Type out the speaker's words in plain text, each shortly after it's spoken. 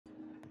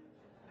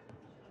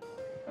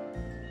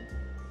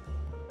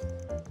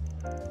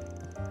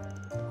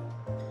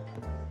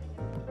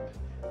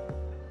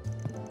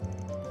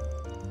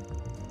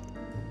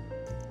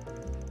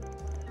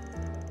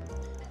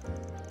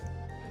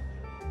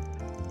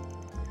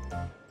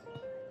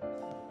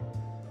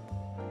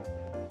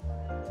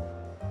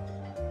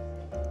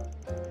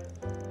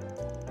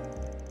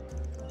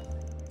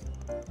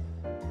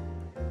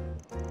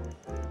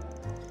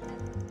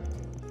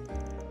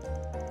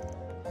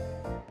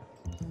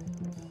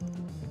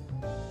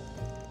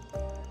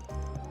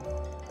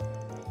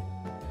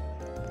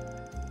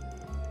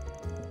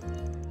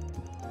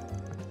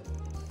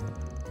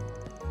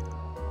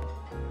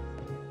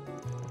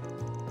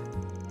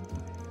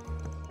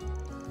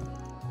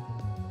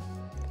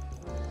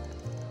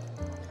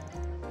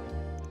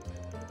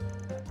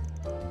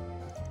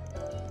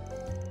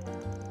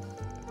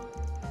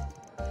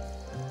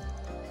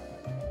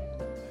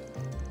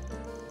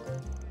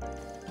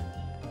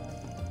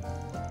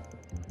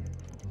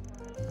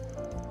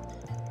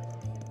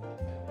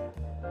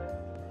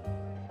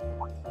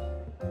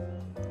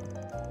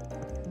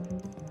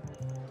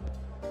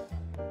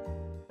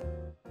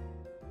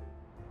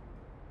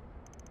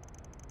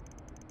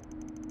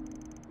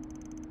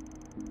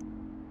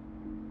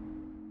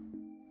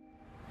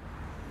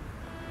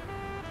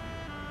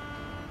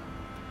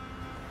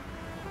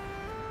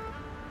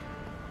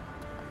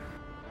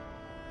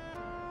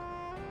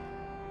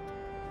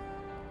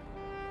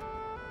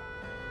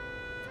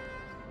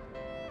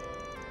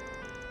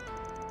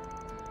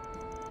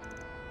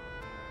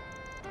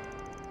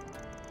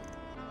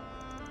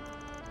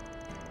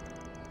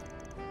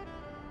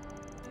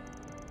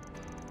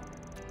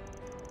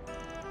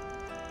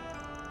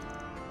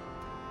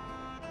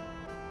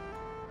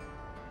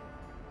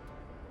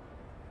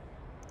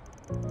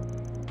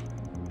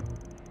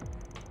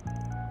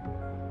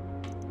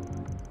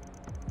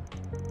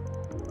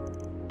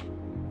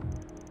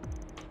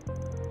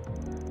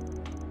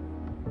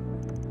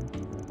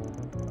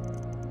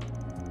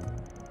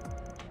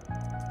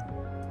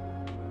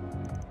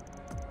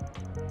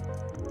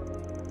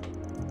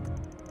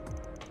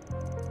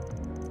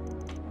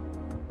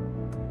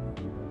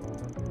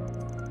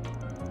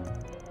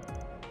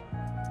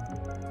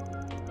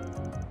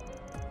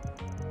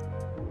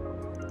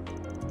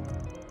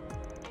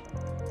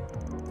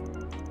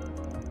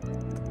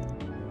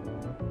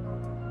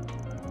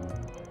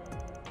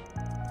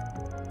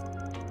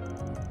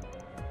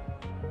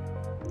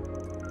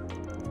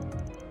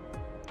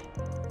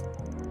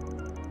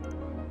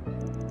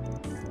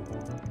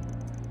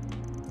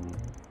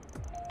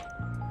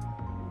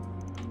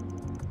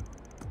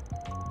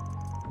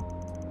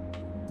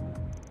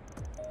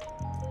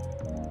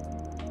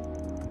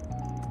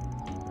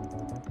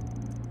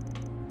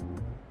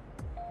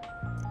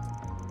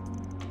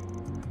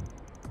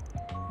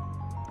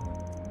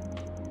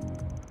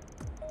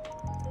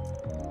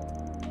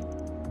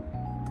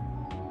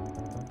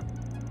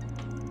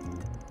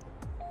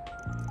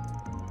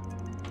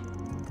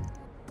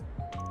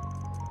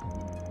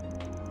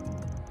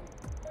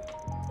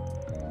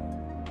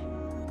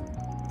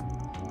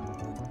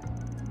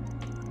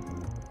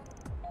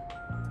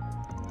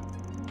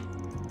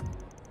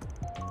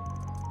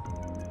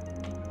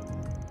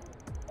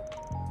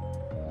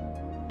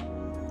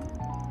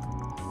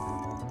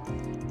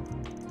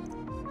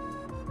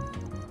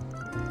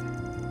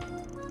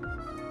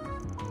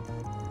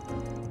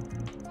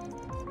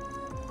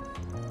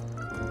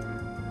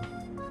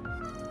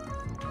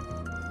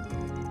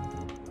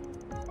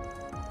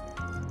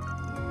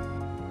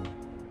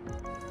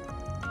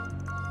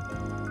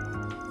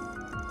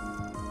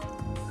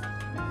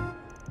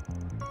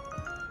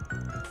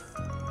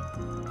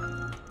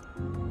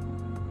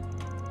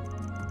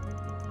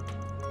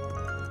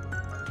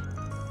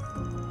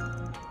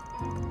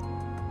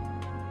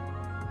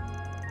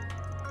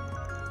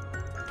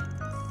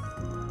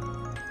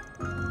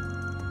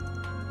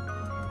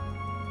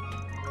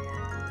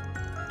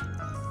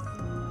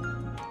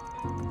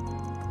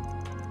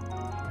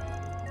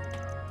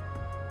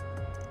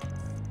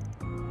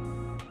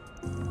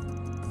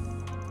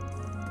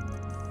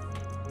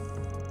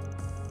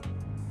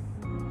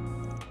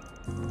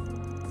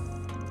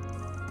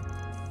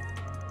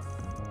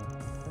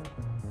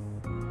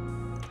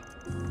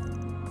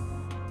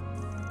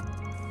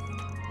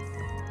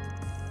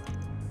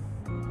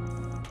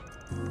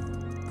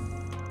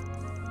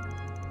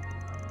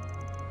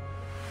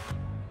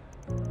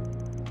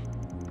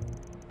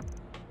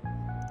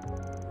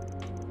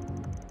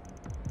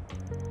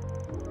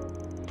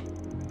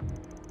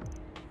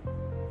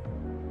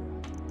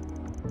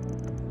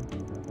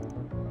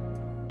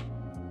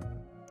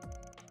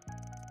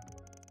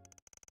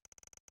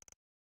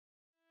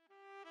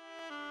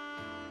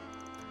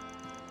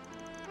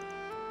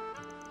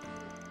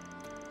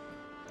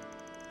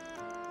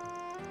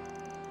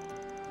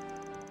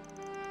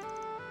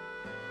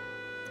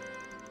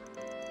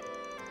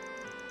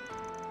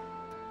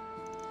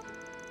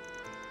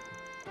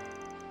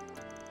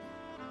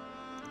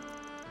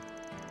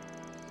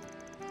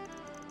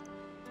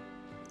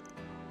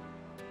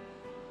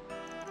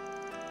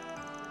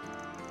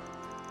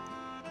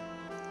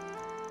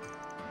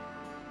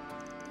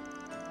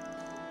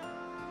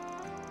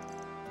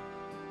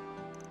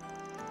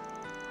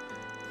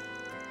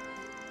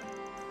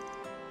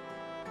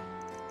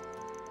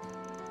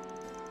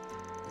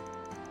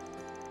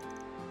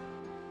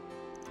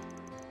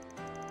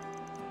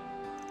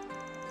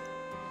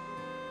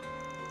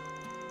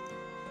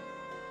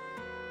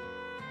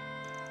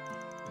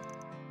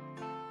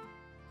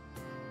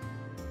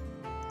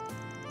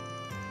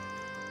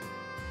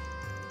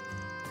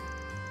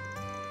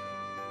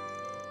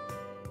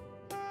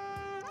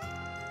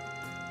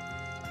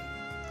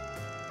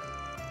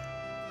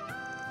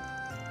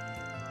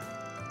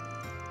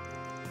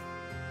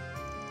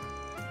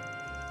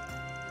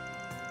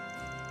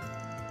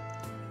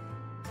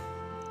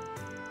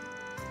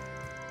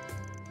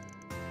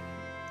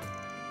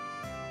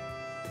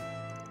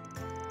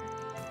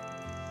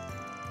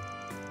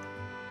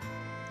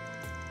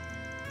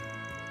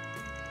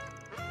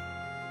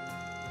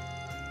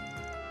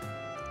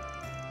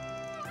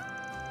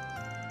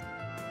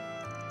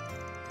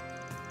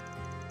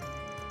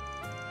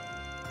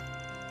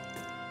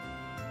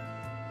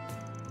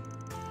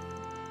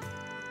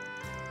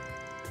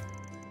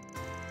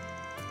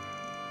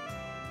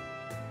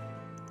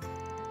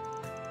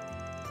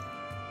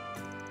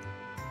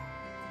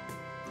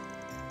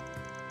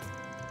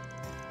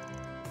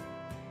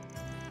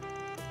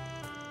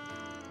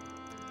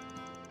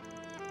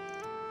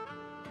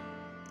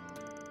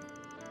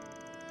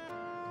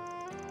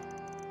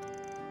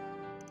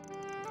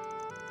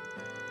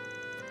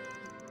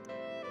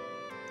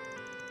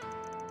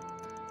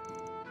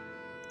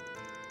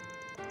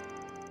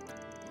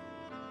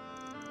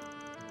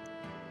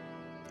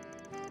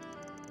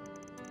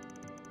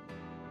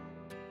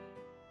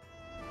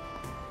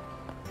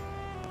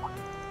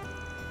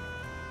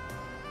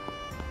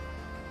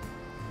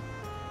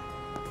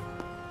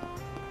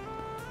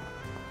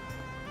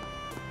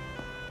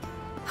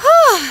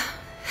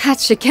That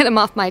should get him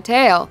off my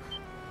tail.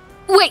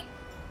 Wait,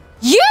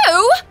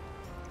 you?!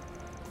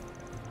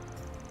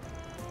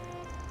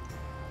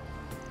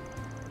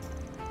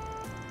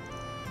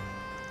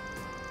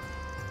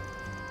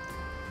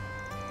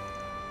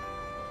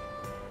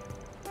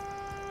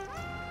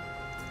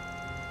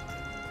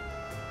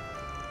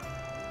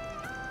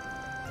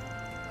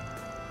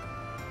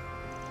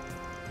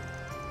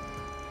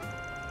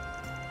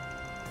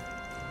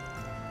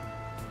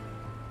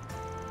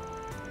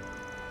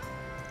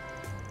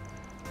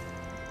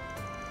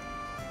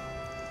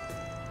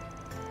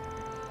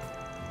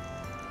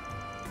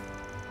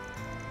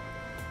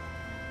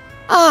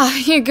 Oh,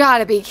 you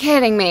gotta be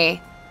kidding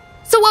me.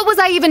 So what was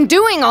I even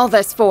doing all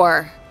this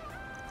for?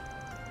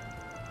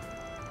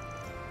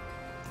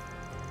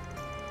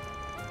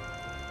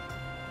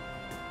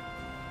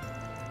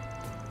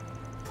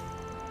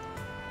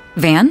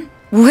 Van,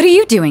 what are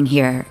you doing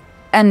here?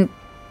 And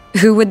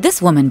who would this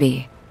woman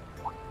be?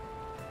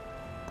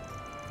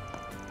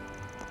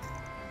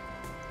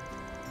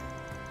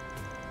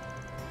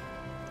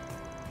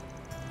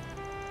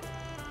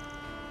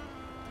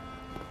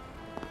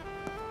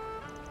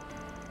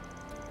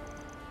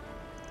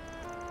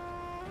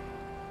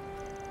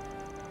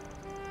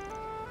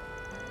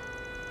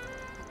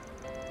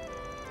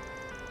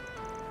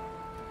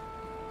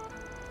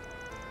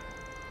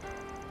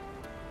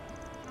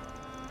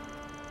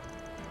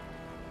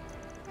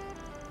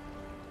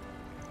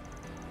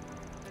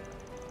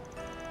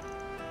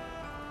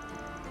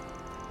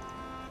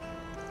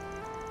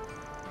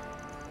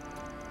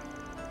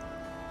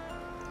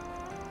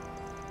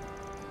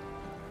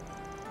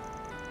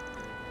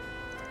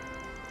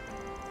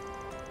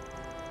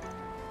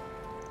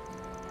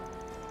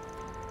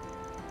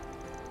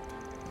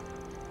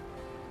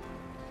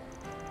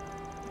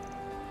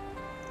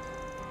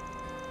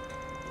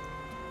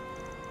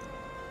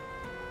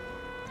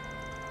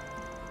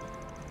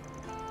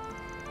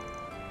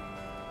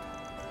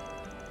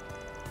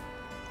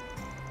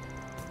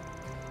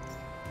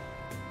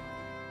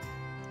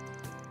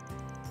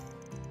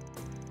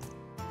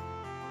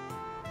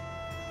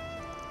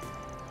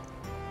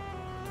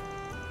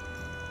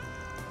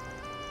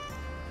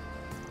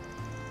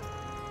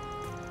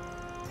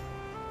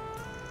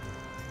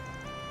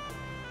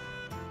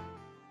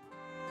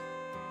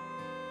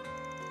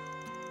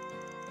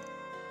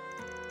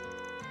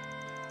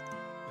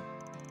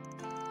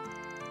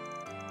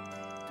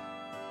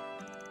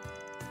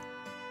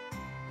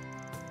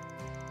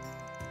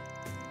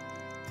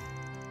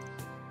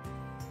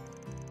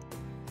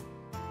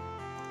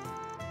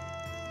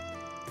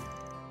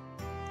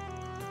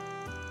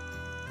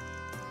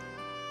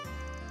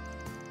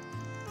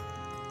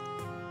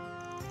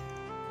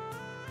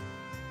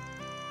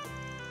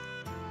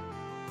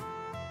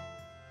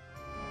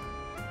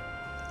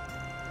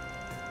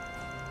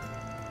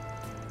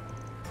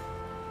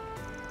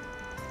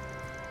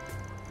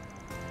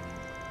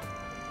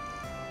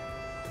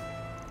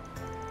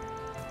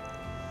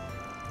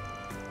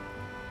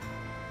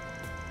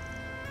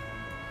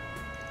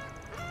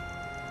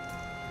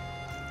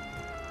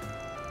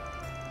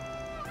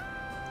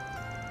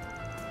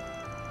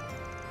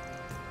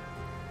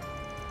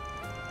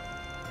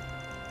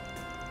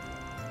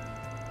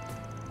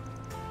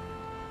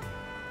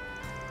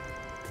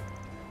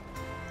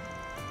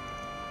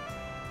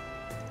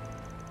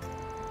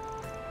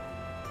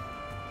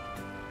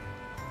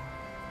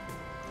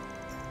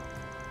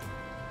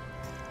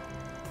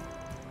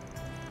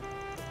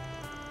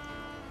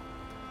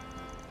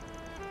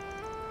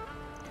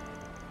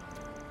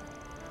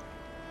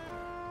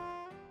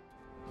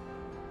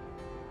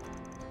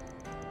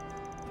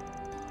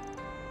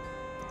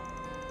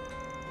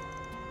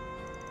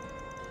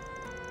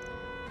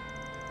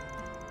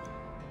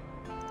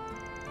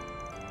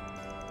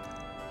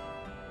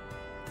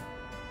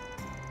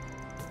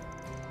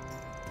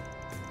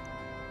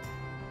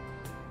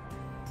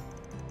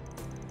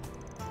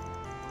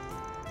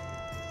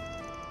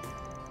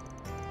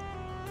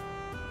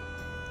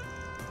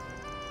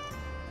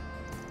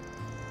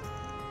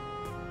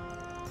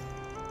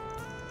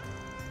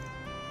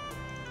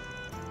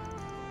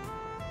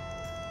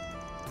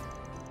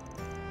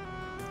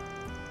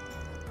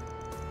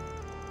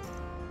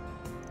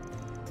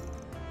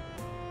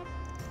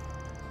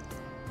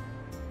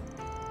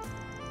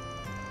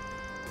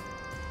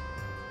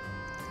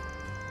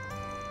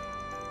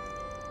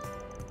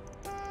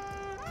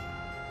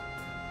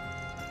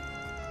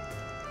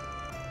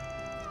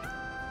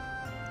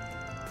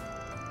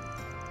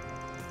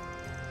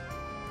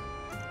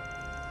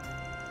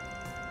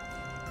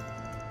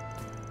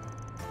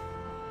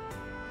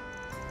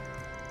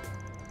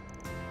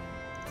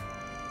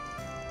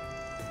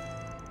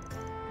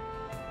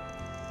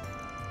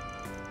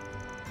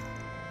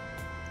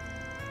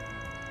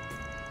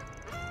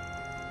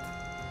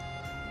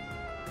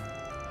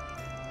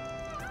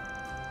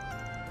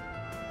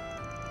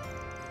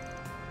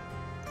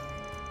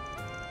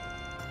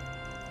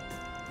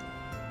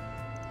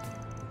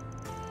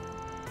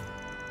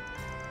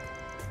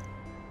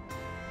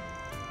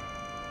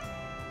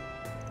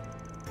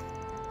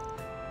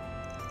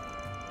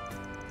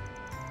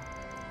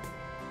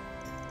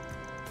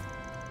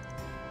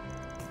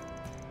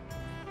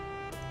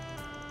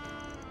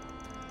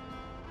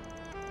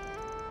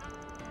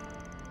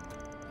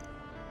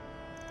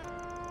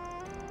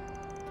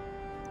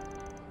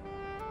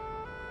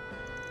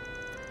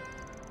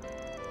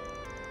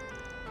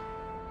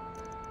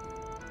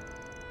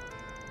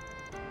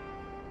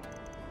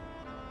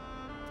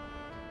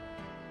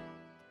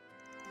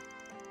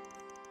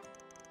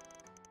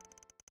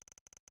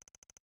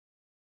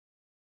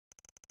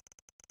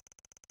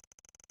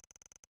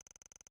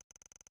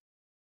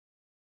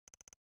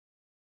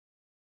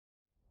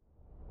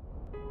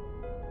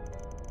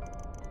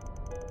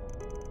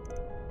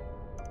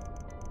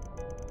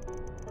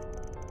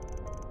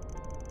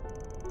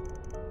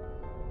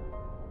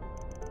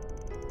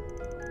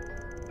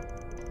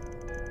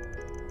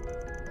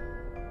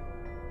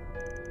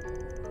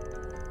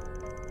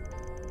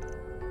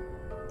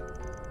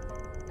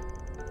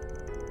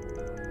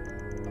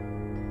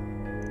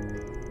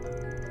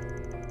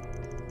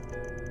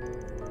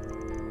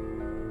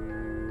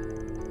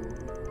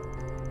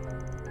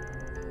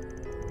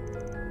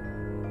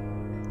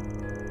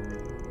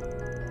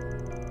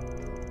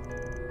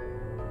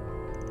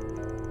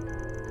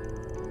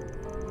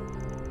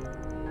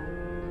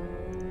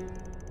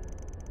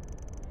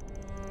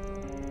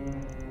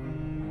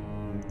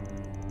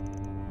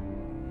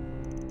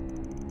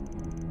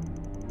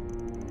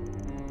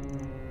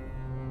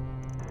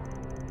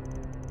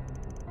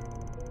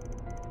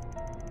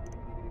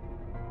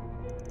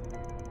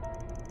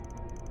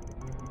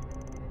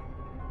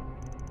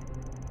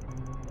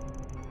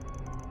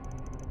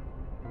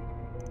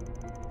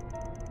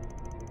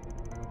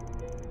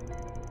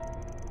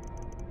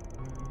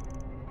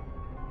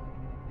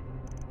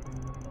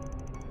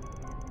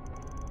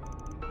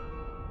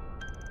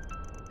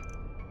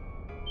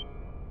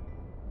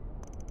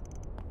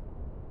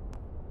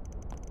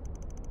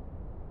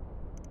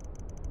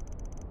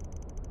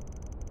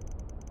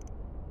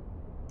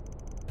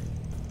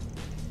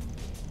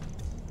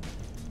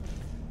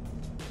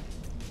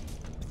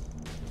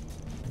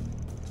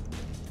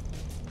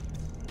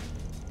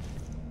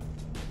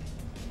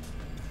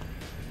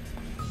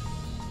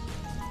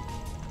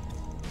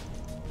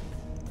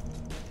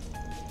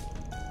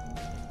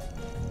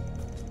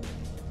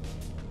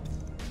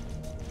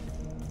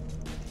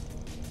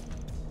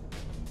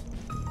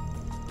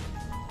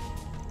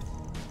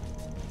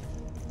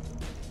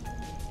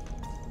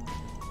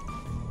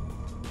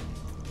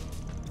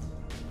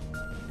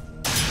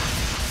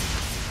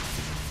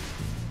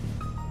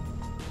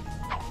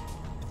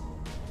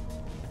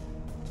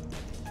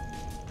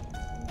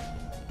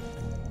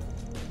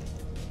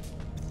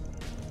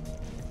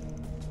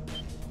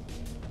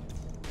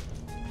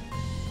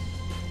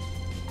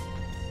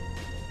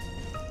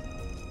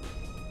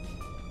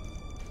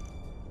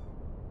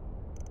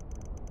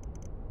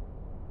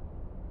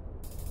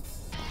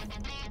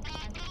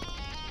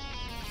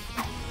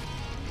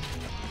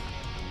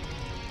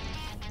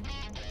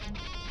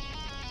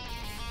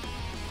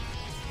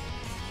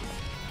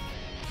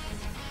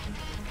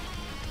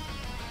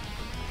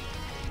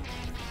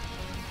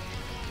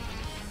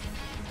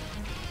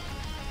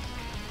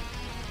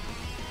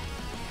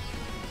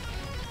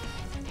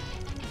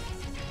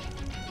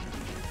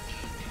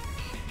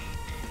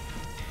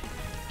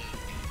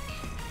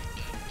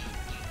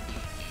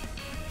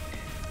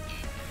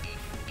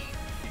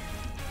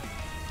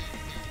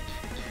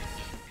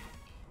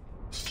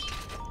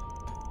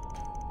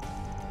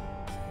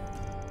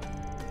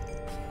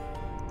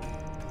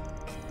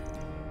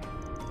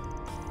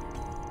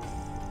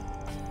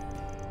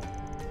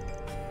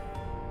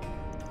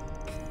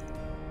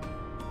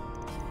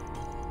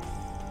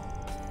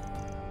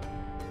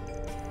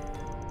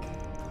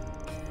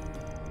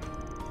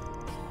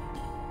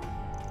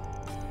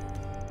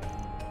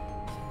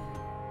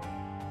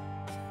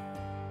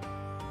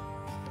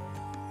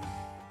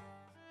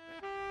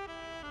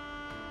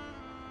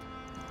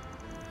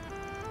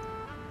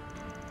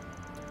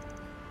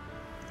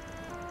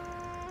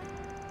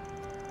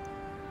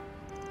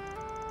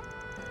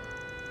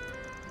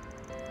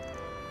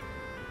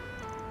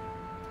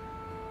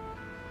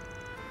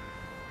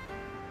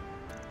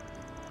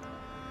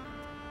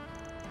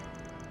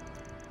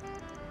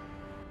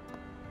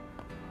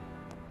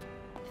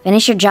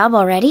 Finish your job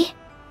already?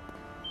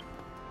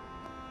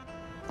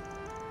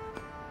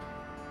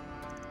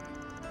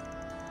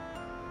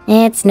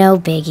 It's no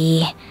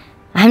biggie.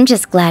 I'm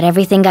just glad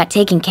everything got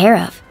taken care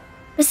of.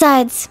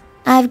 Besides,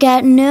 I've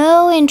got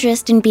no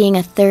interest in being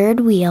a third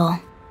wheel.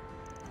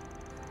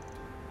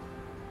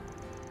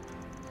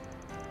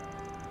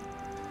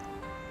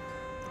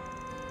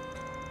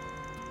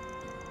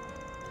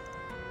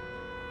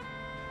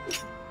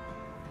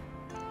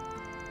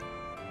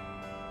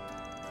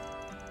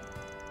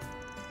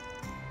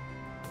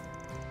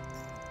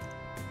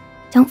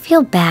 Don't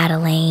feel bad,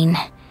 Elaine.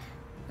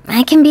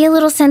 I can be a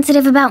little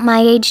sensitive about my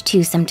age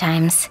too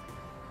sometimes.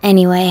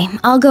 Anyway,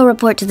 I'll go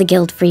report to the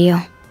guild for you.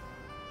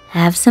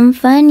 Have some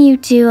fun, you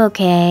two,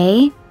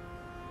 okay?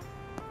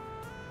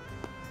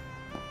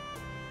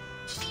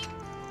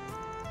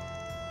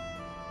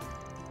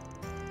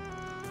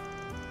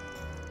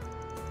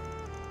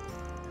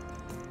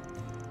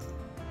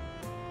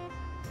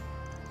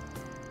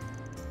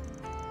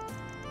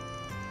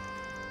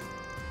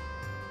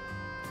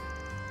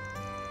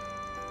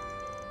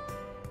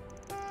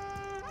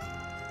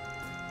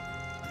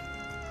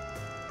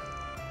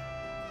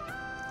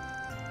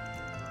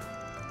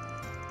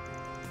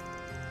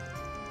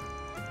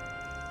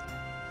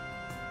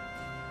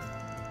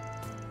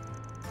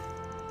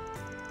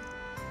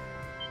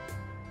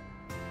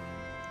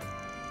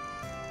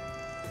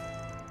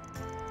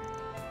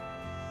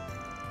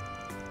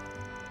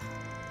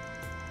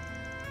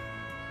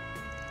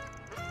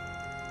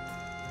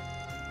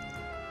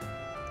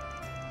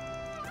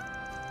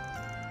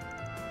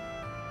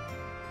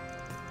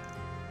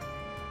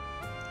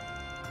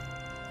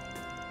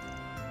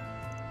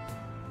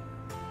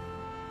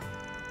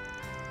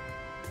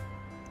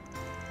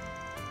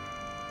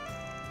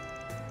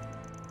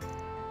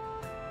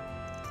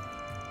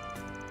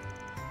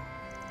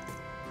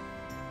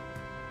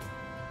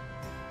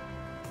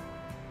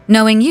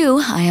 Knowing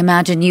you, I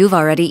imagine you've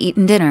already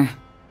eaten dinner.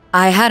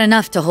 I had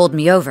enough to hold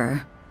me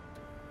over.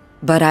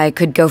 But I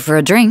could go for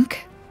a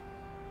drink.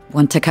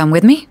 Want to come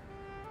with me?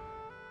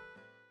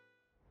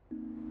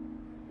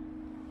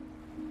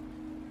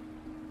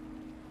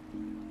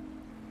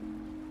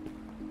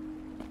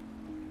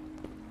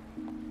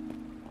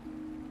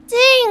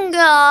 Dingo!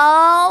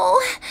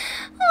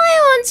 Why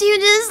won't you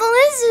just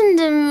listen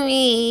to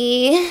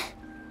me?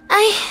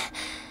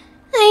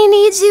 I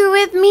need you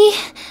with me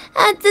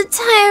at the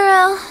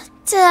Tyrell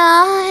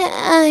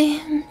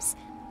times.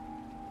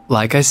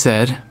 Like I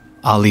said,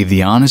 I'll leave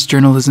the honest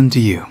journalism to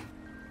you.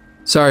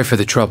 Sorry for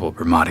the trouble,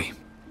 Bramati.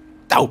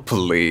 Oh,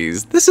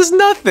 please. This is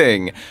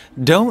nothing.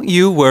 Don't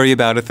you worry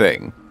about a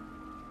thing.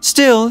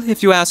 Still,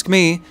 if you ask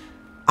me,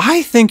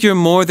 I think you're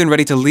more than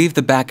ready to leave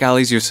the back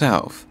alleys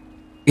yourself.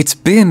 It's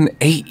been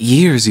 8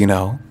 years, you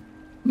know.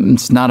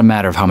 It's not a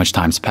matter of how much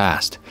time's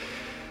passed.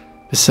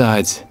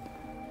 Besides,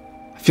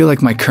 I feel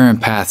like my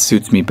current path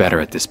suits me better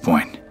at this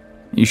point.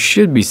 You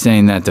should be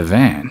saying that to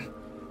Van.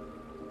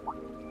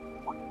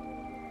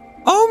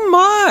 Oh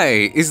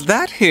my! Is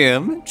that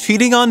him?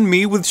 Cheating on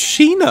me with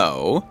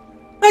Shino?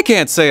 I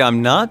can't say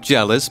I'm not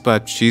jealous,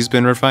 but she's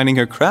been refining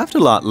her craft a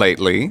lot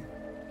lately.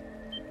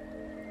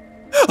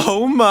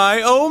 Oh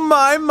my,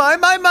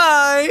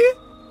 my!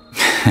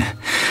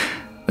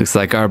 Looks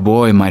like our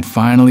boy might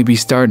finally be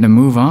starting to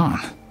move on.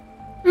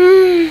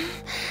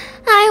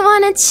 I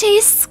want to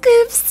chase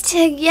scoops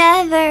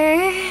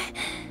together.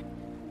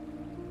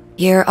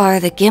 Here are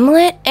the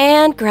gimlet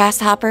and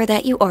grasshopper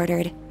that you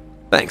ordered.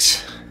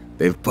 Thanks.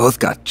 They've both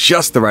got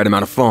just the right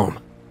amount of foam.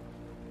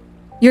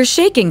 Your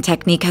shaking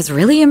technique has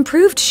really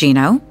improved,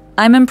 Shino.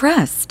 I'm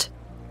impressed.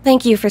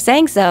 Thank you for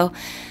saying so,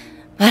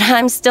 but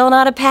I'm still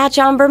not a patch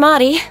on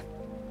Bramati.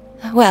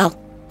 Well,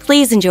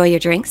 please enjoy your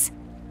drinks.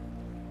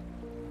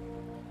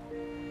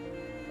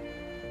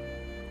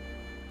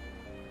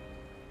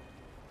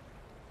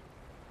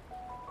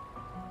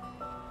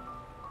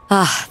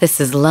 Ah,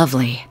 this is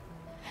lovely.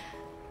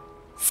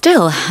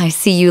 Still, I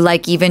see you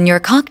like even your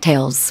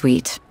cocktails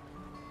sweet.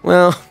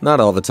 Well,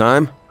 not all the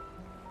time.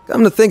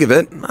 Come to think of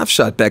it, I've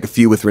shot back a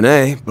few with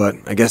Renee, but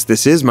I guess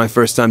this is my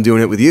first time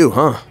doing it with you,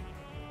 huh?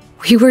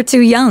 We were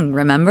too young,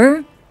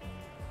 remember?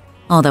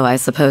 Although I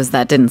suppose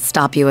that didn't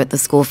stop you at the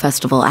school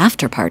festival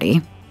after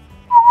party.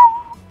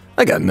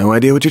 I got no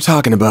idea what you're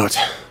talking about.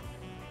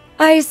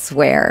 I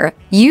swear,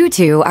 you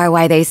two are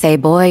why they say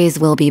boys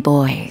will be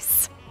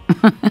boys.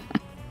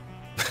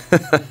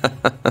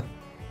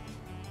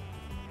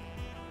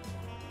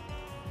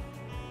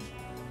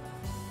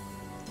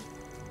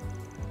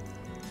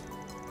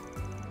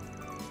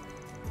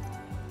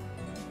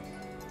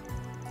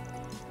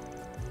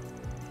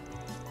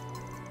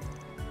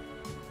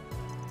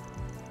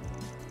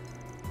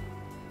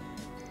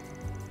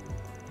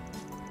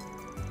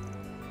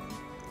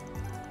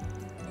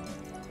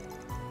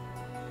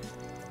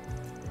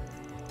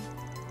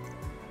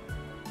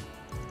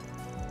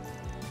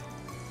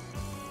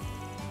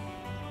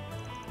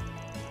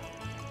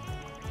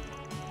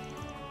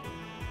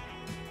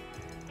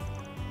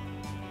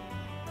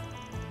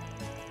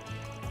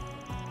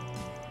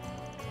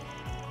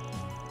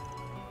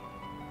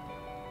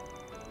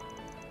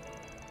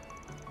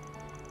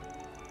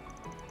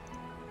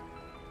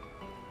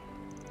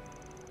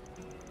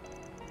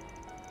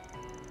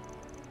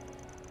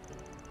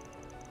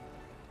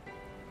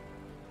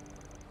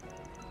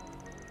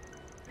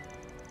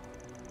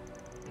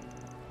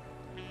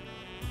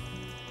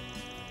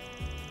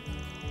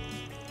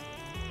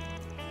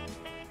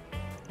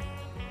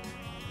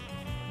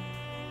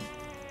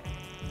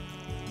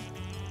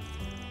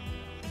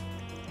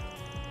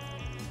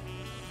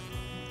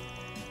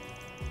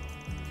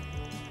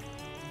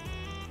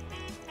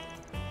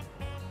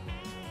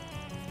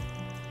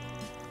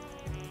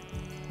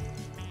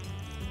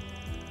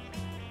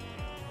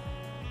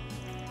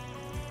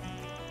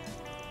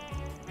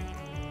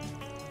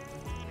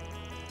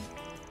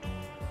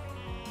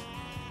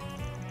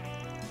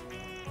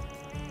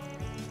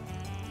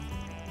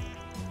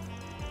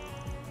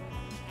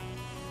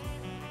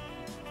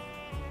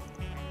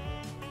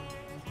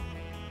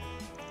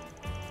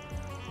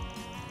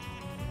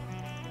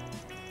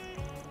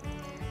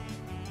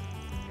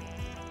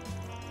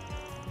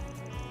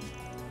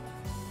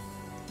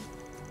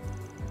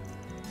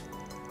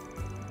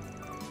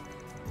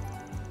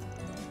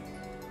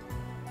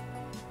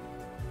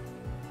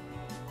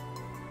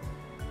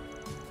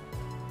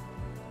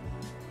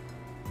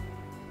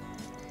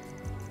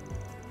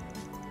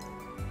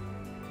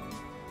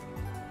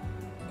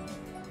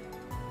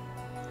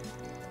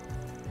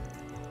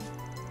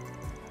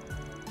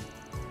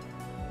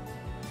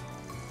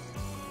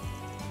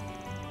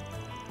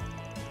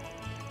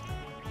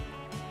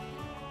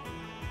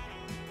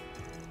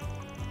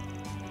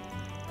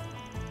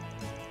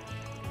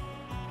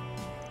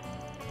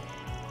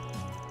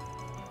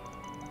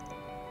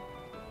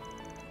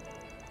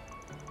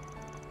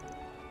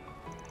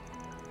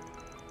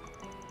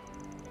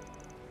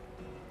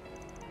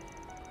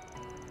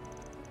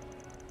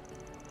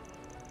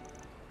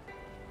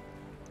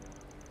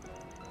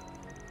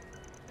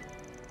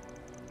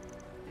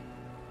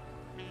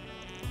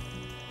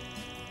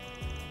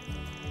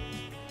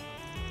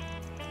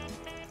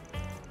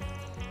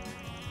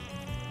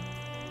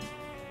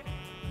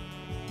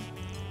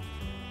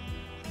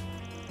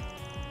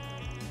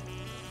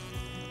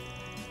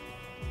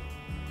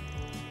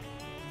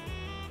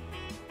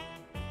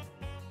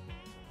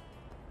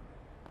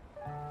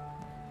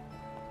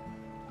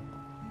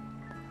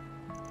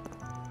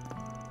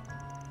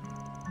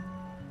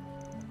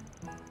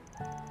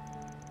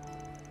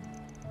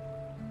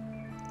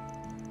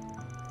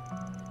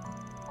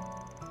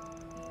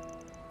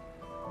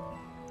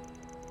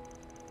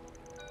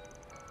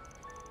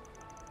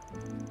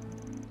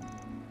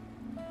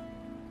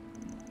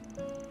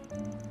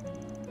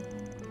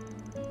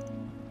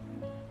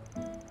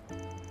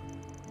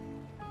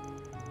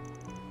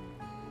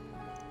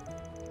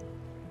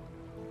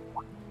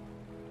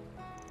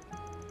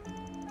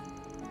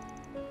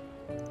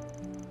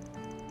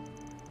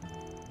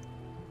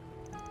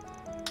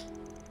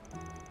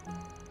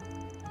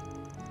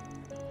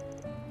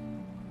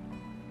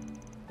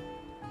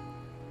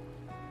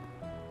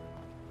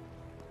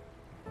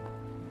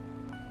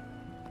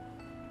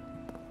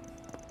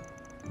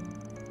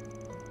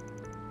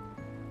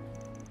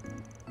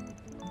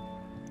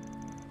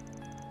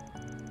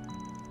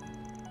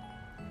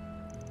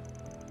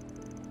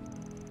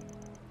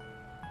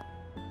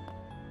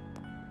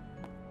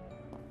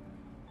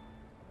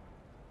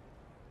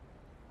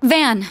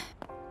 Van.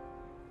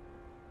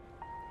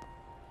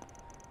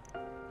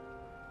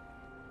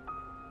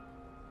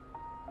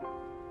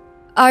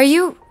 Are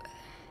you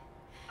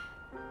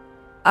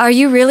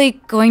really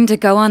going to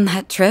go on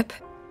that trip?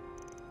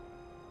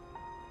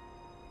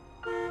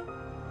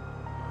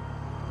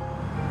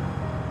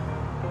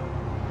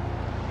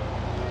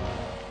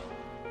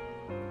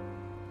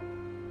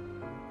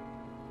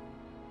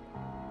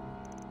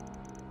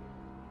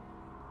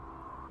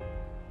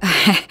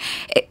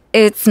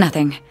 It's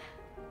nothing.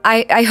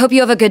 I hope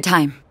you have a good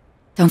time.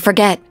 Don't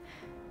forget,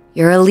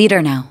 you're a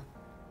leader now.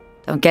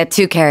 Don't get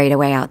too carried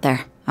away out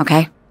there,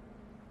 okay?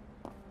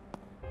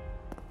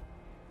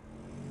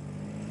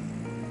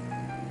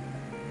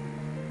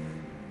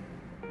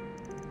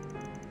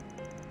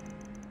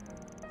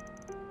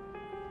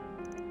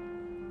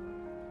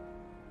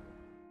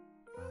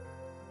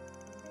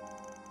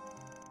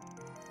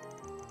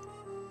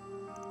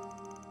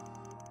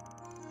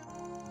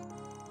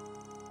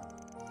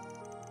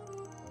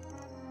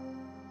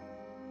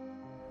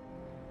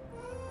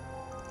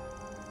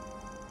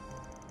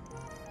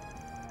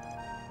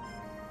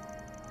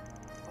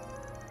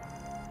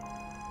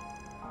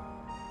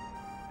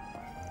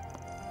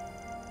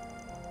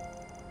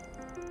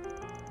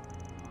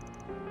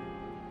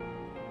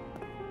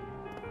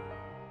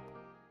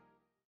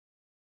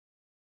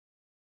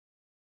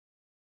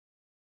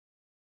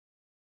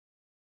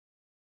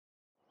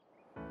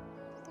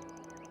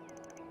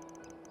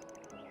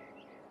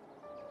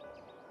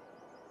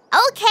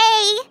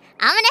 Okay,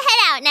 I'm gonna head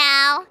out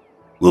now.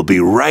 We'll be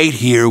right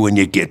here when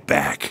you get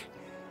back.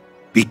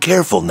 Be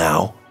careful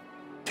now.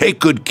 Take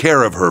good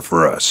care of her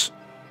for us.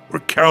 We're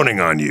counting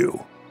on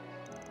you.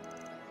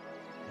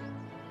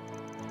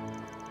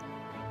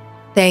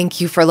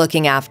 Thank you for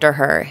looking after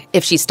her.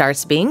 If she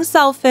starts being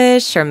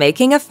selfish or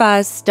making a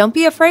fuss, don't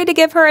be afraid to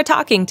give her a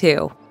talking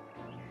to.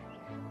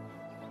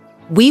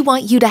 We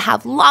want you to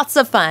have lots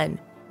of fun,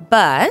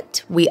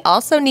 but we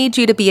also need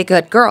you to be a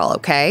good girl,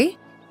 okay?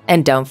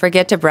 And don't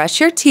forget to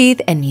brush your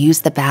teeth and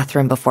use the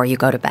bathroom before you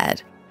go to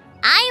bed.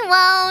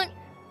 I won't.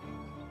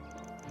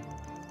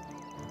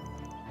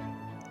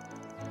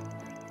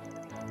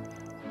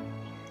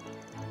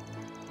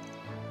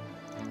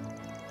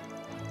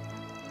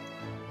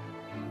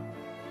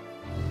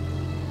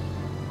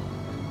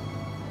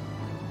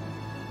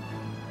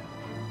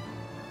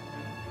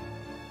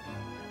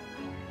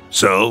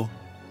 So,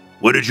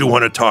 what did you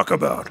want to talk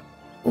about?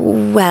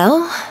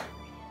 Well,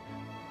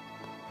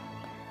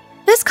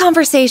 this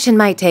conversation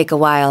might take a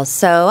while,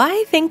 so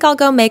I think I'll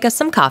go make us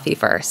some coffee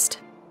first.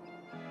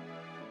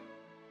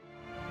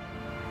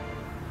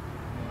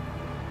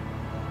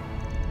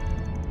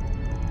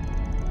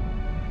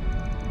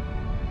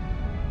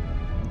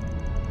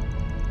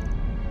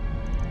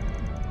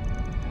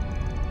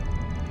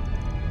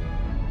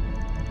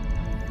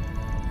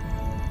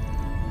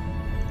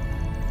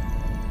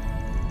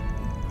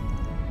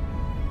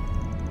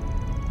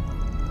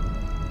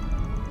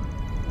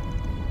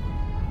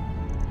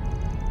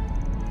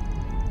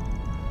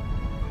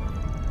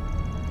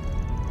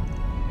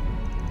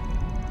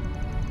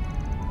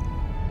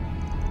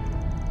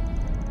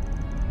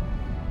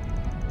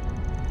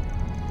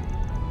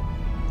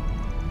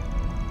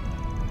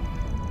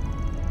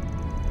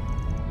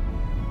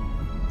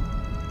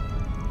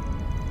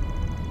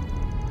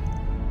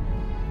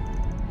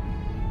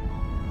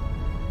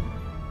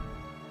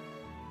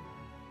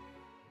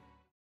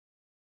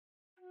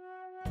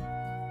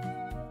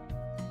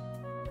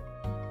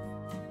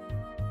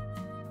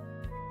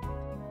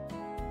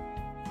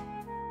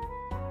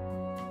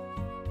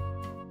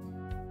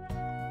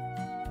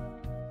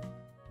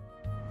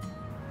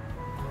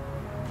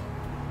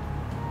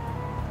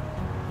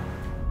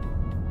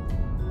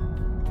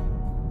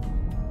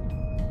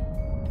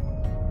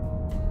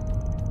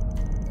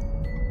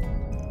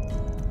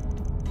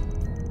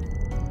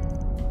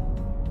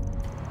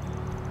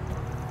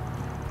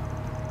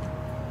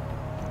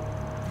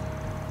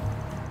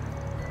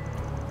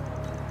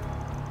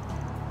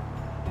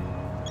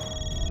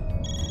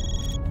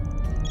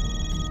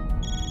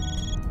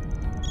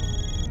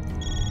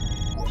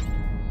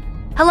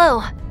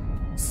 Hello.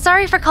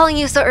 Sorry for calling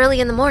you so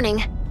early in the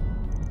morning.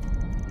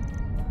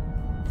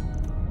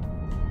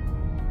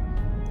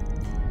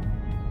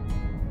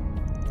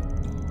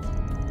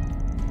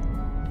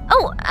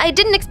 Oh, I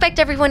didn't expect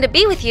everyone to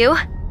be with you.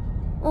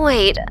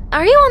 Wait,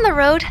 are you on the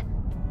road?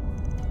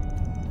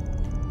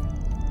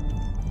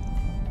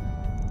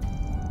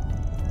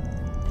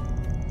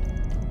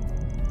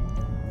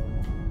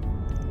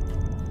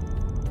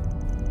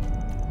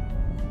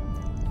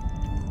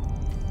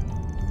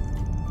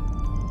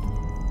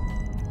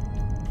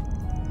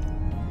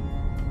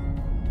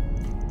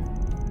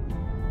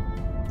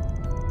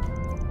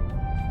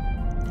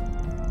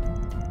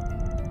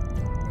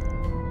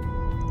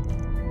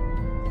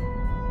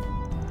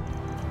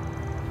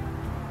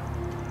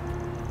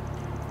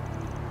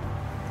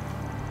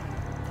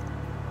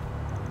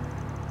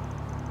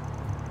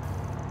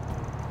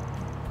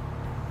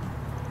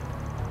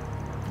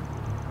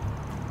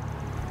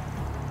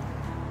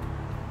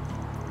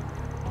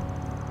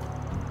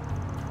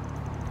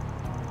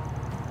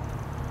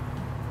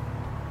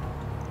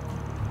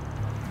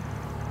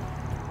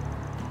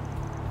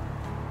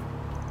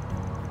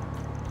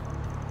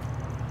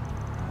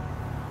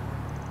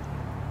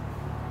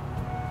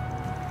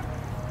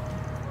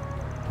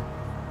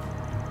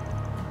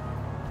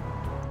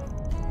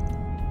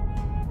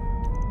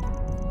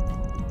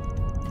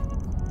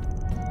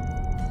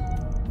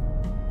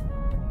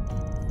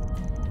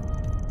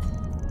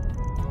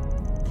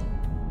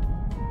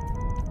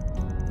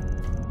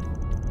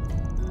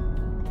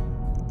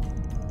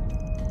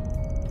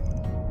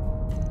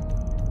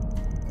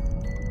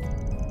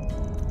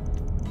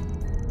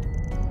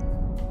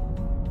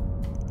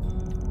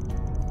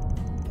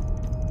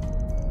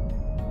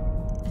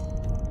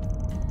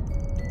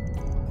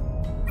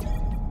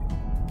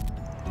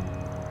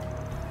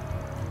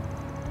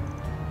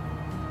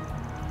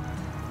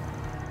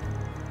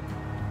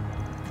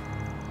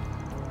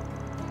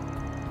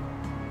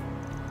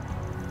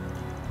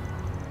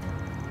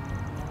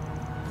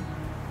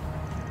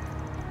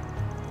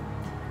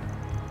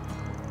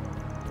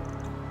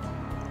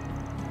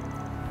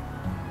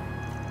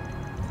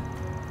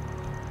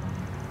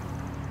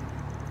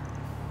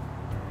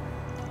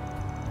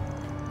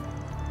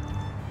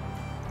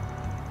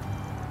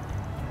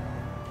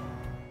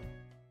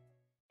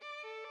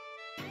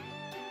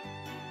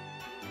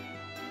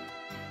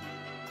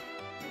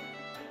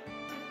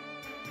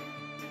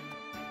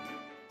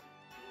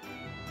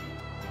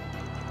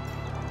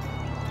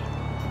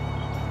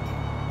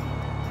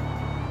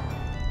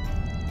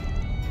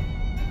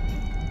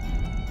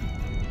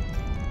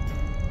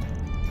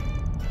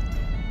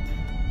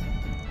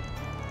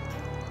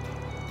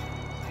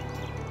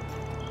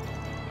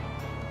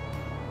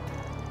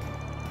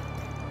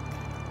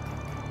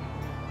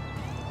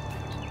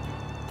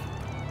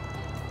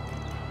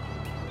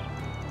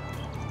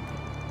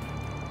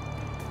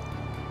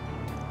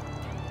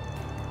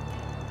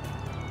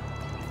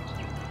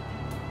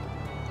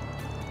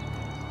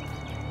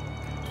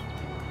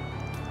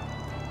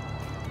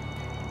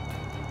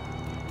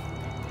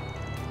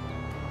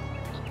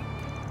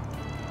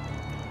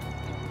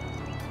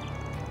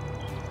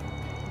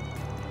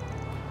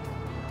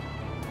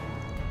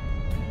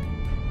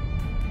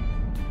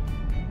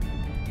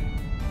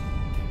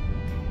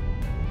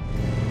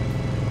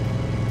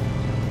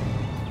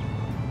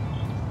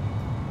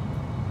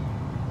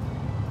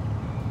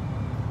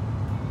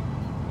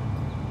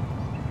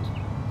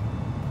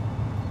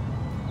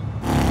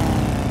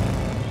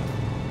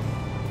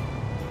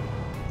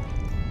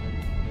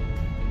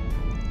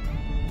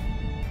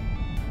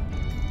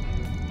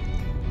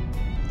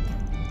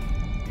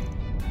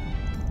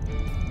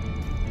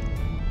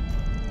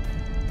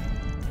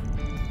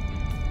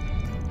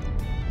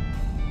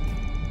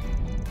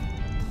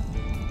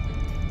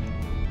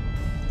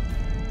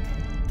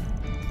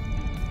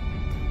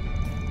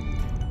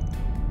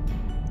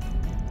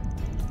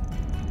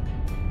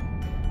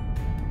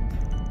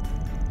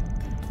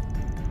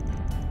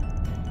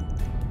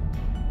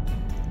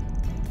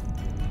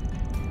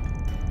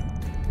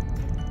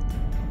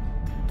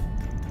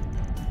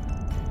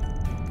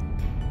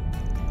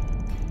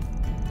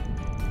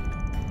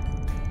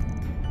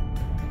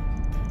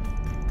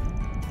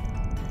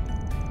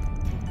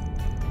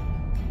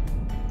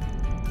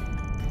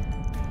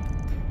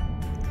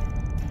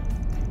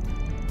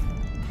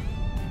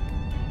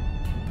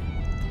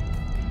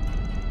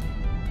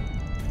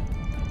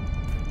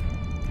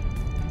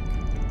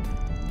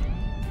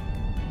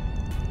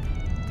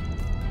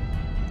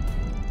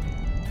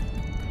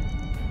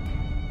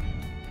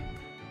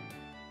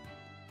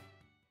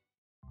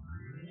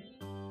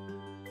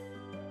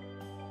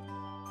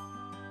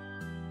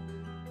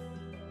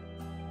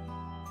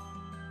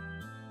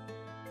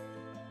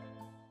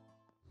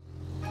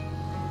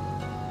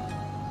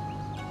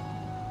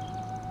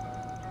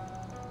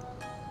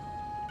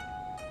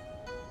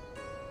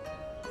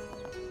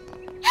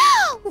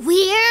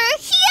 We're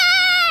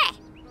here!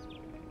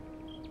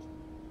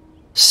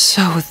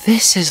 So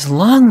this is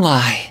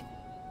Longlai.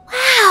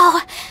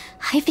 Wow,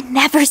 I've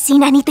never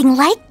seen anything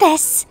like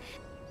this.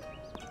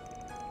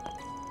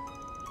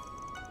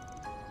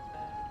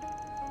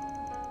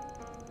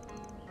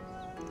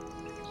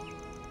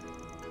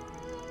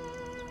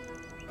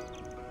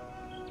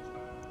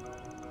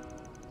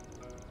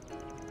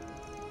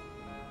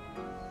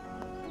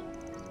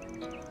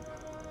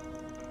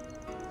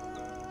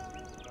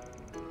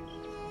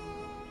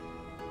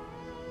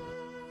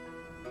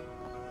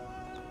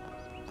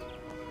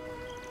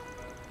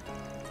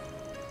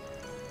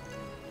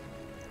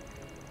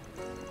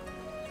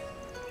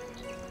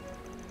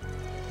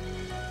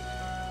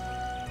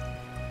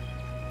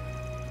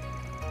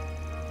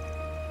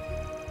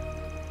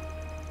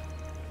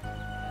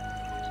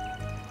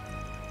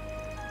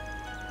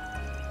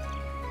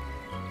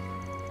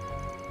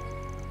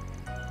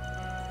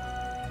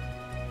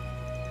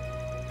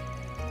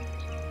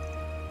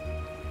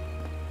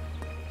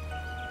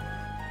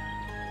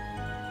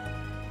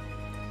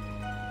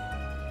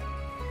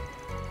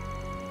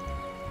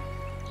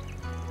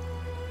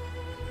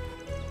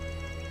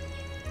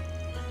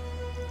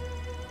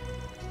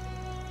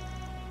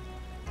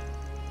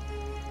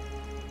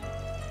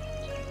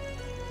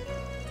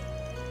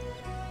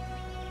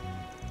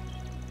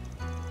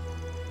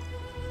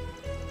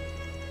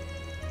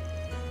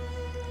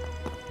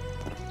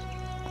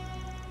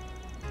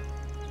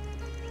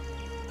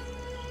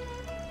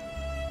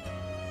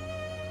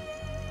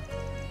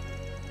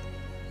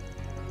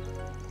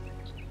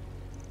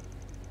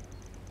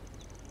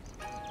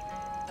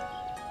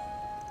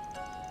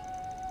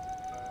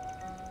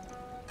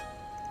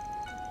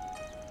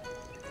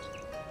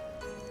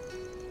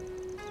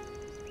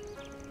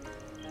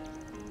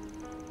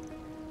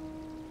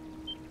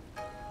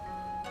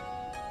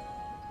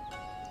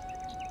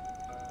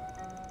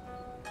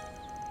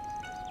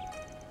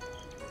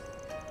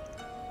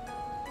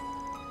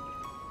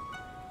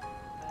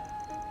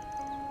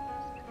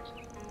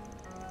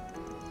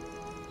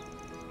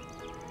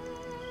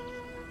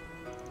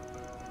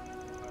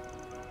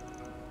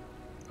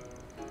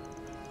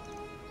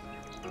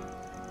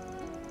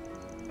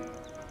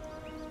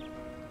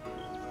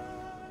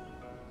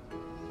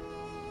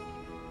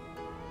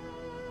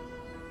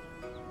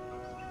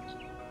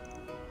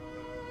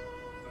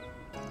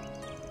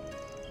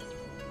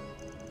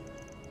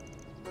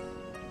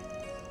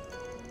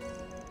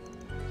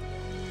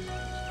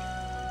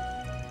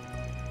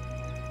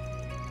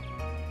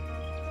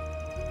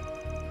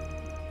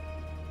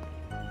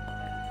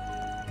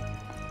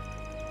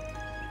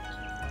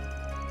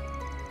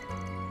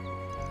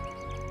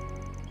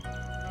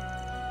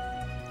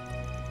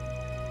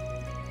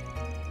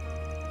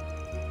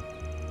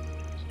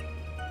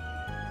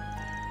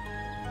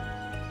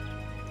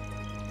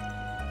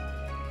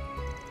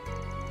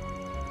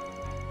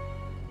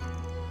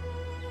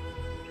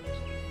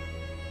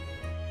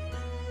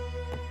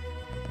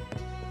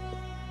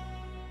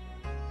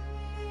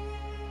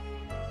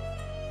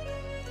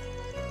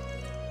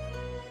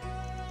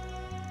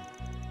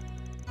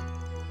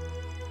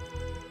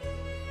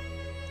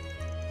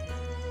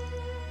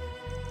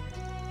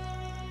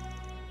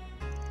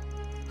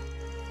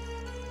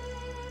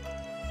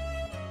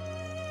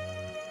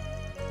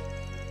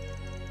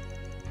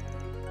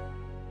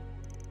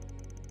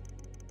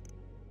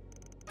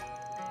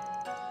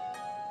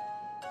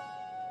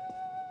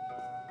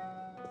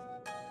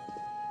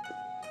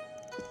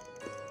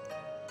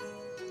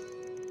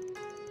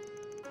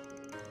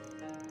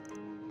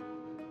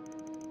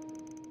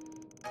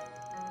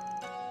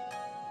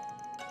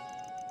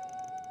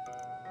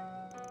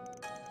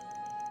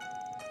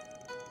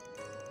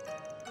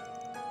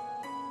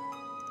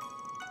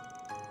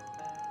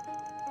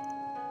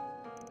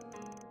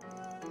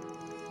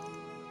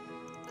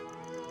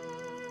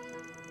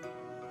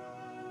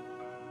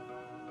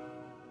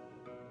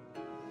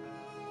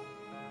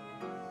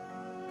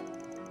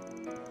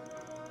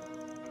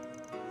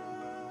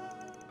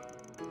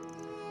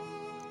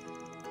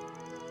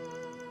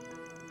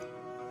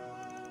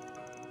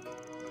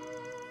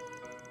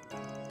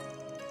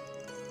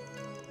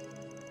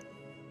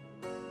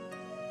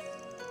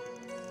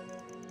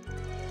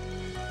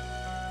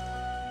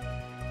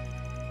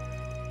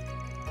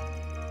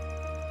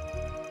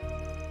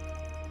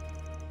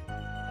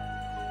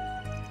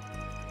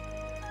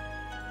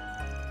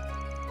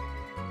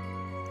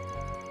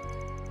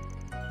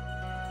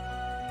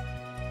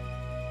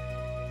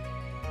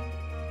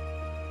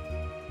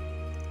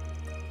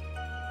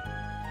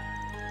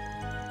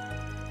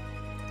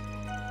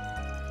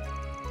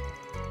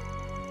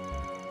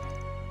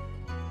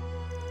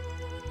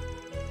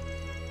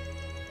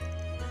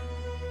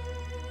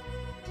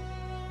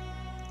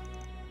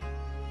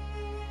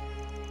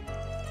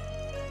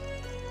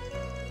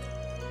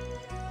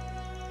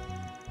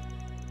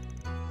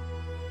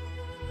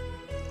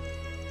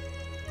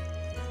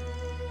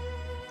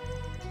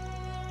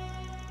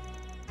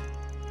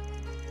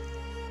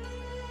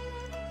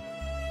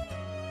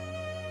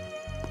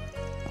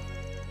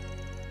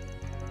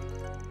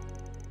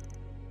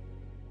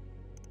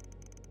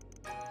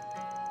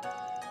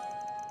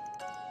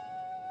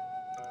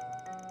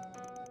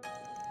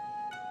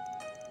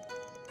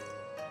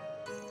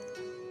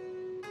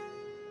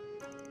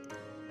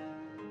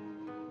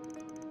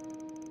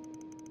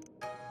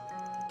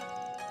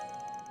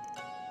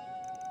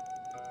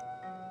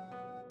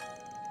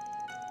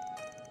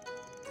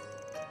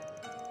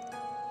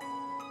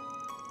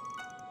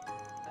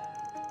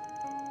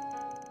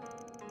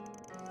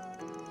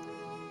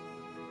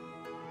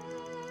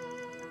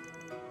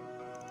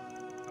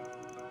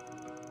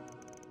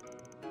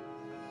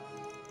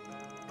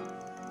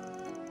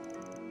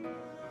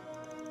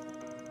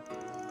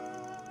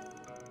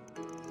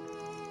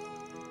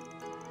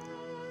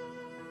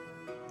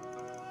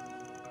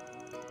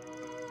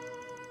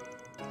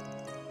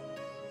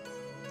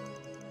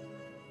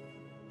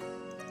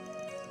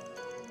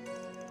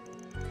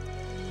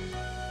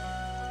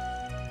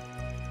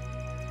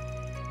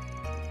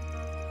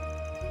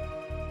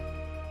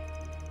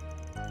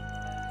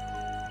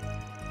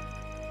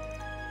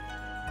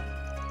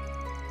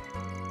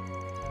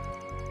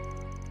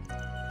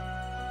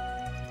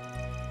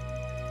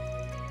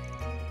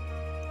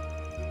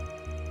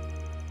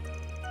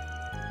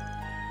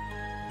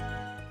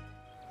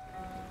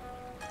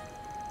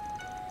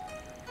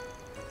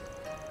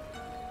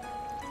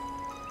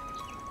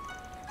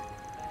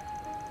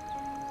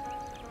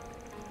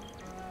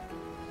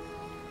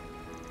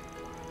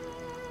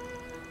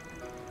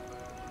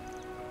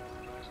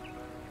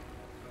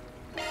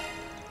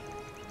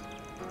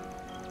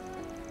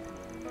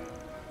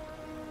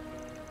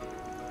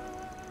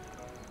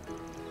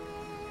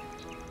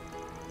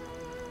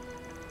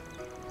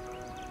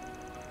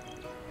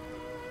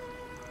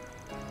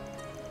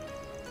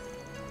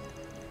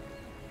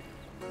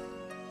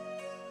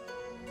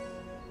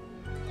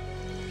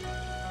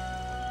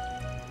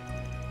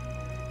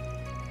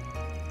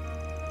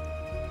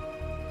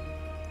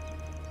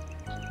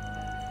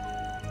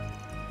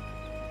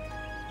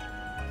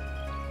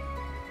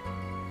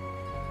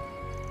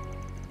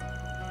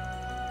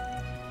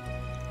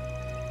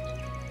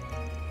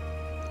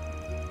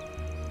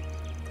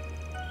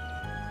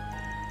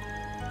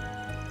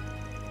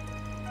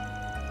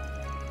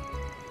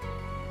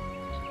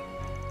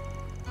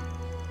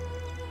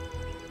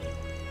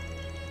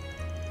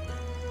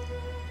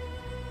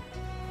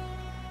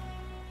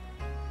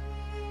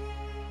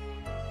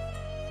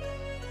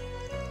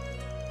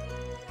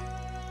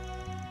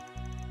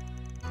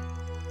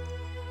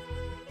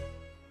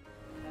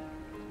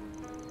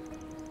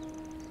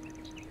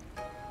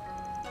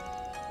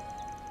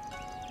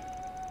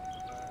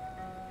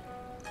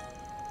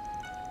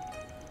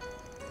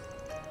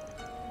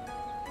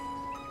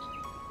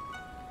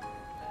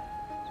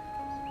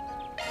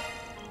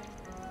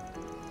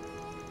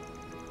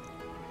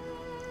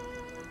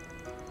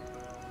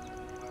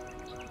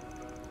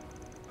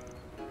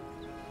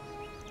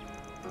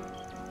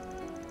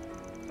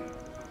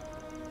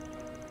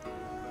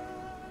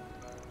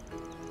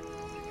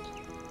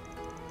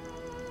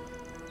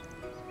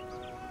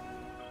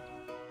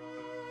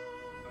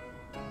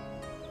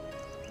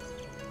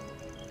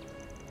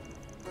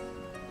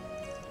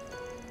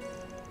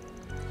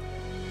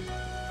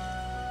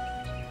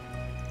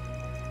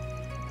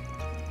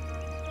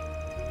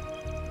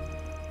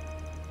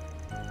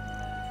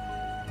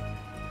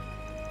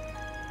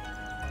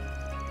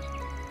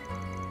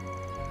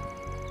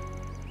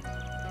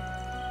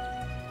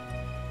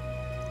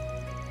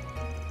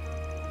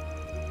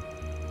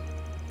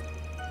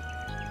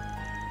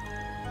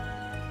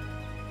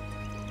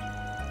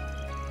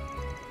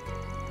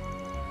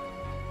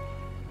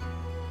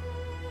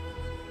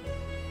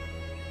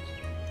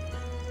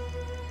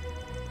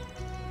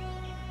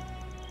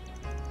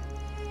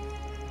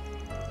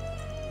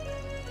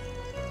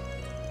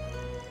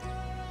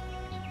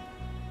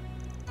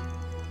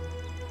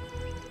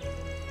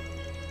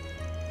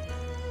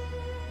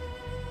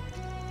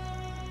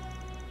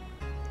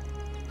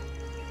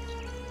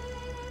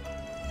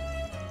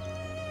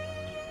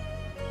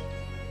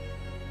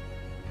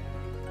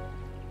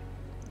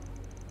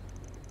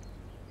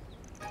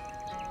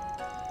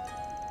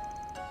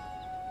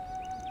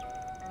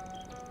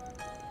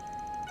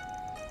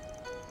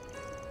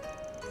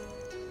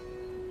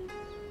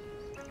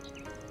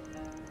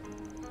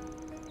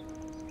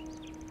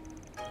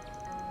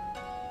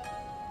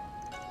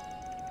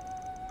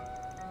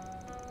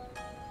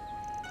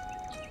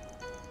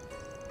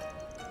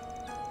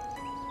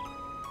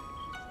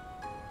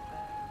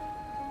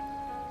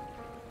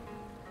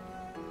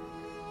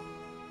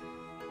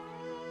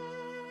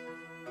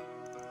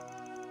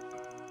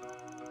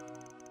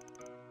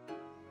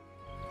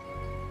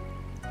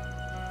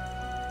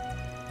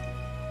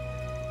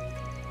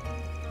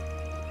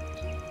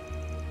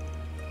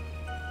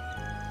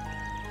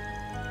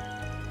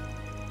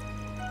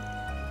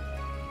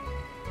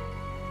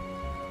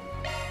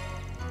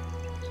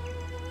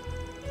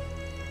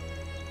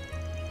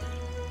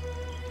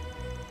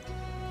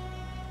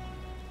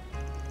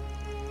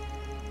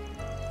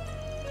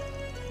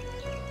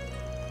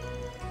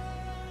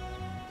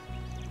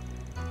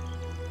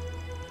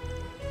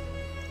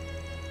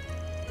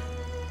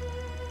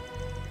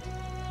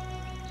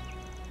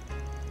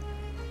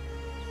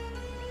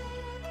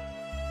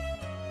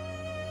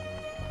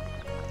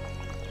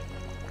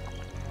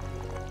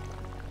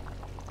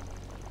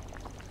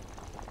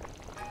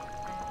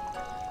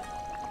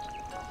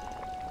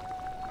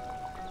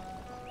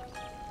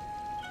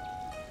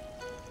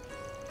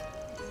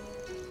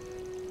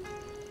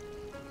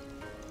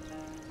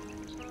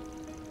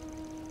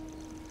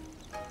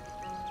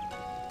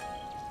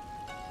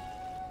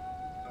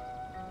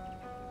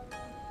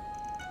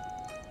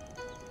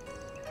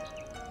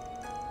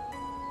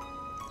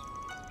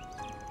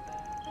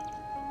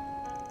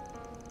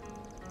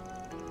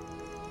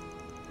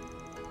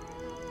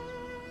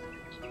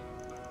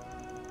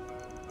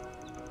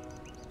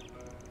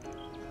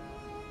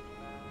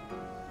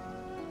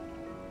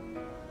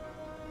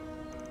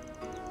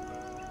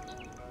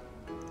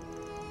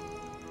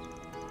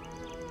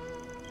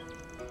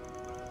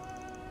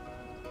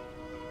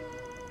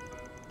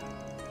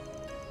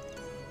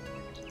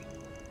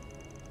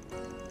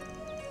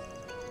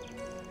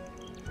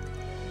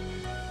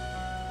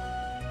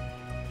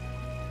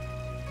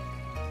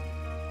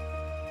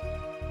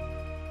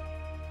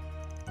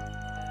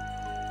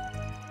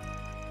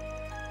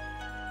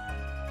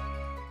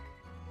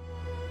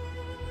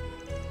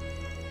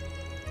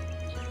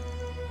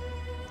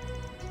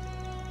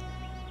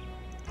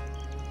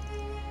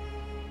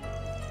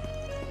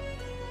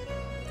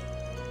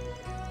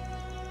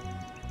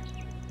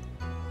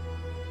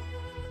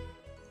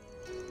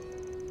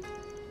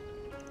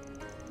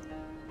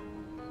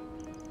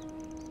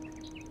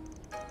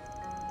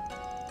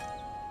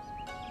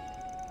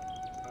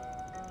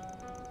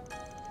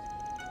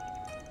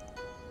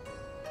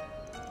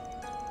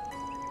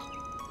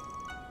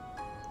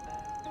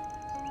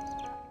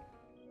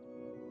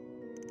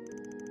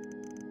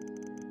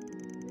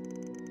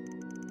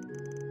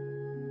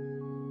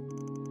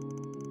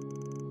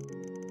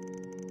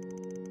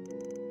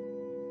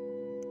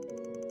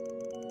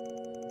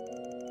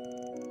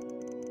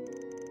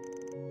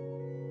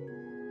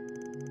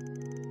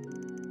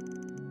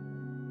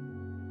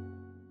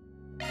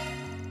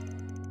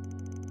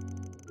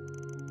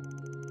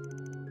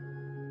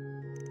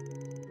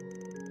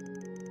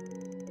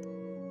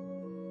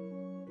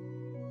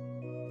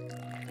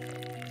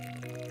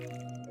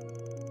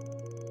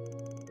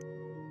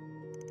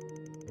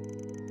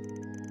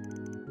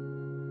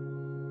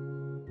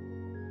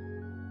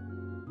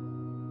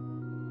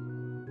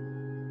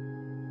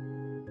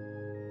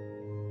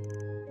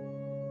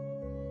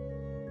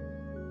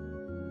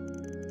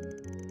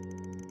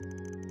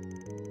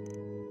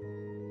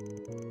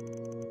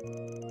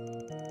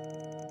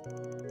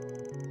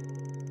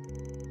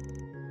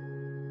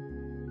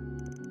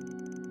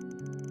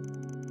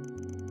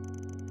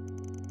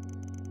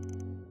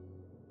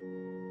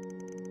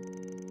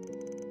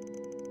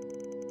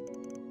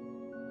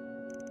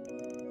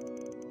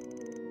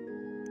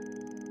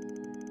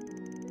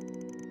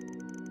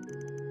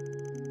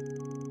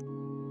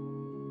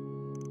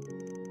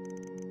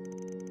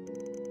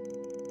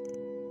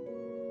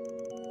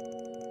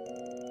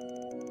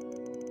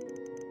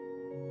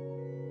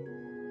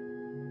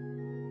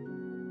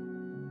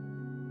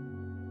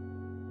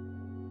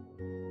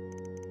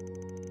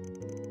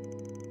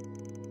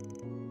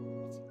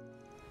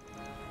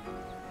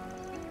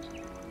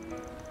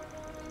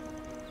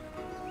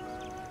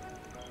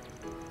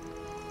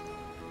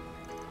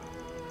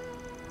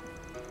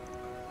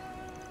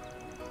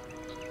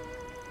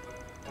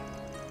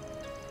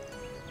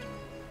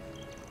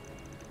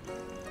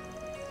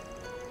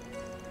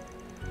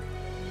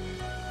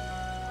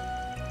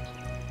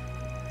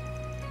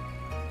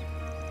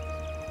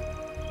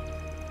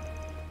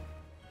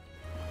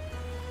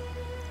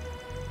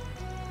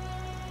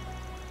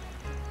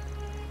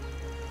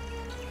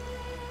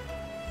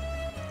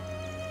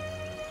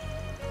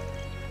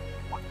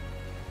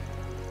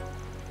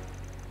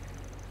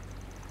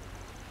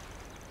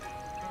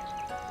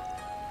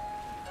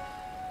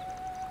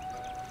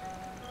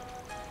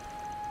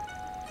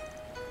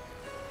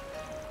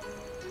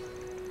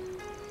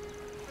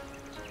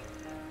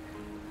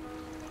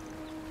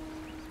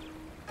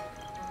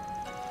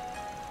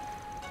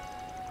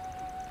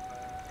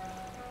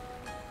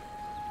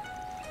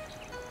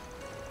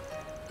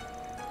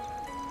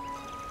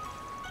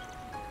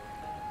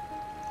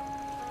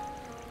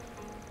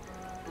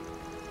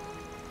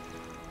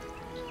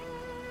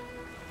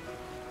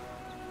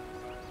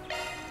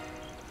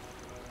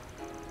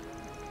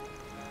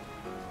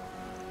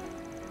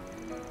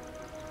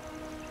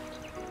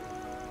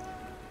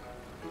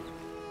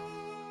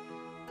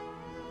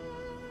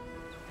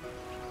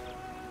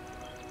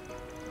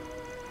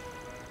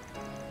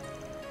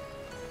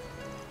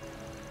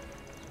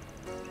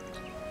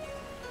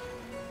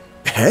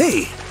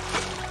 Hey!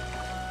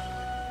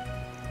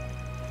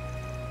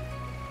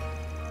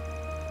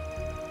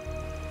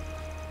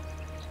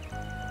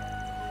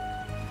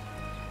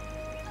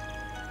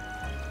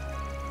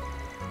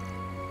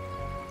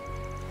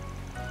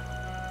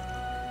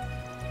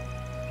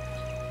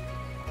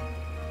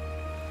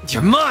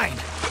 You're mine!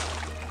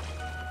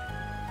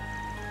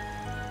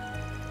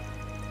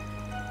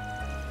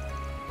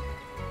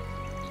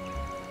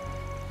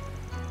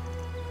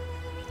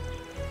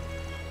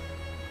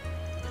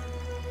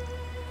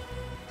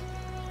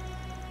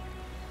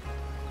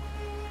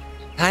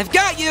 I've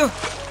got you!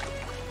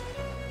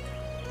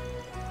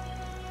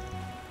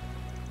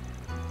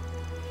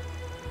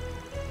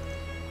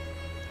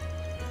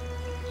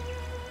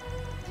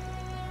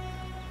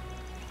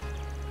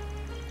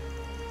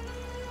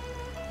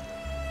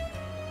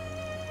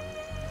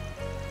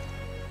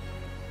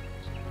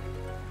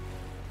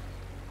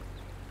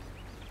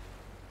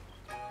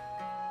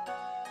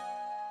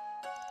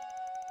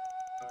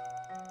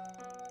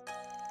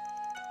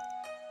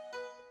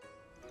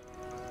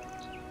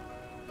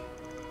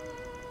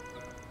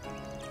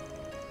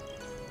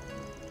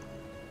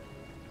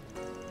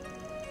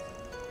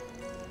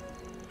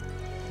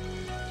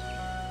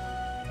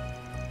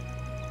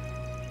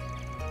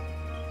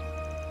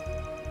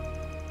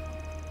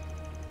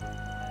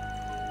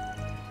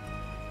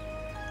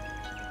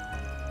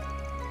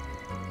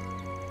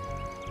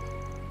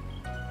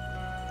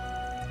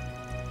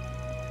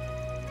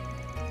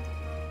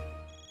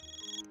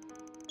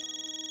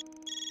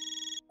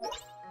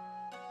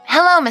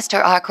 Hello,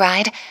 Mr.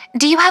 Arkwright.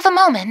 Do you have a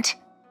moment?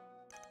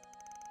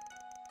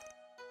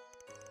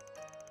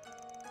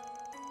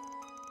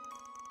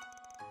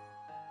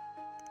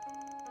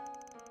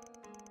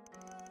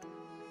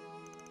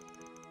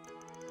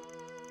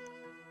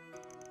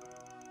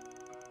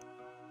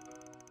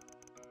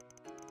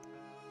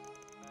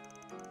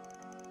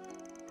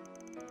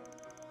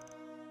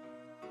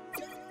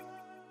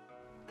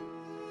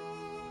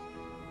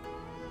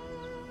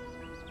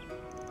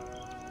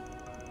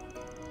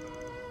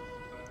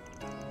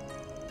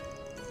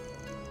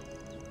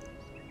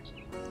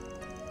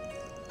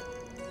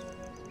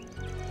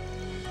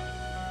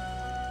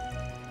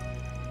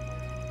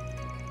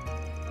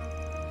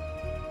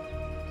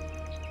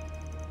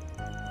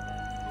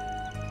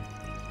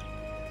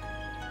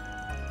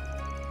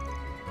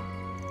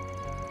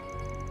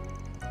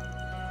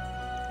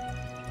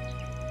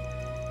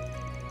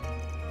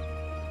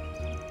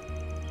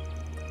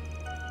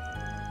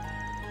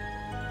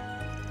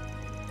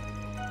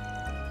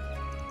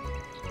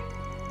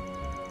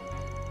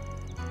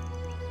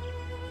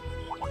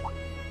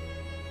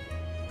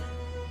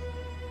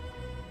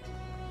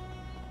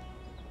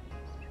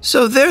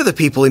 So they're the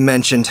people he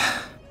mentioned.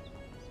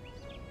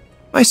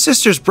 My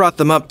sisters brought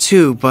them up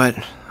too, but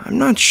I'm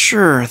not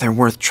sure they're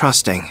worth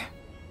trusting.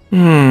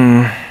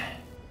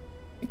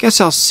 I guess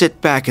I'll sit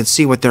back and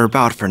see what they're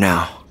about for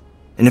now.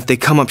 And if they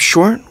come up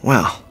short,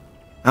 well,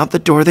 out the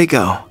door they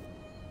go.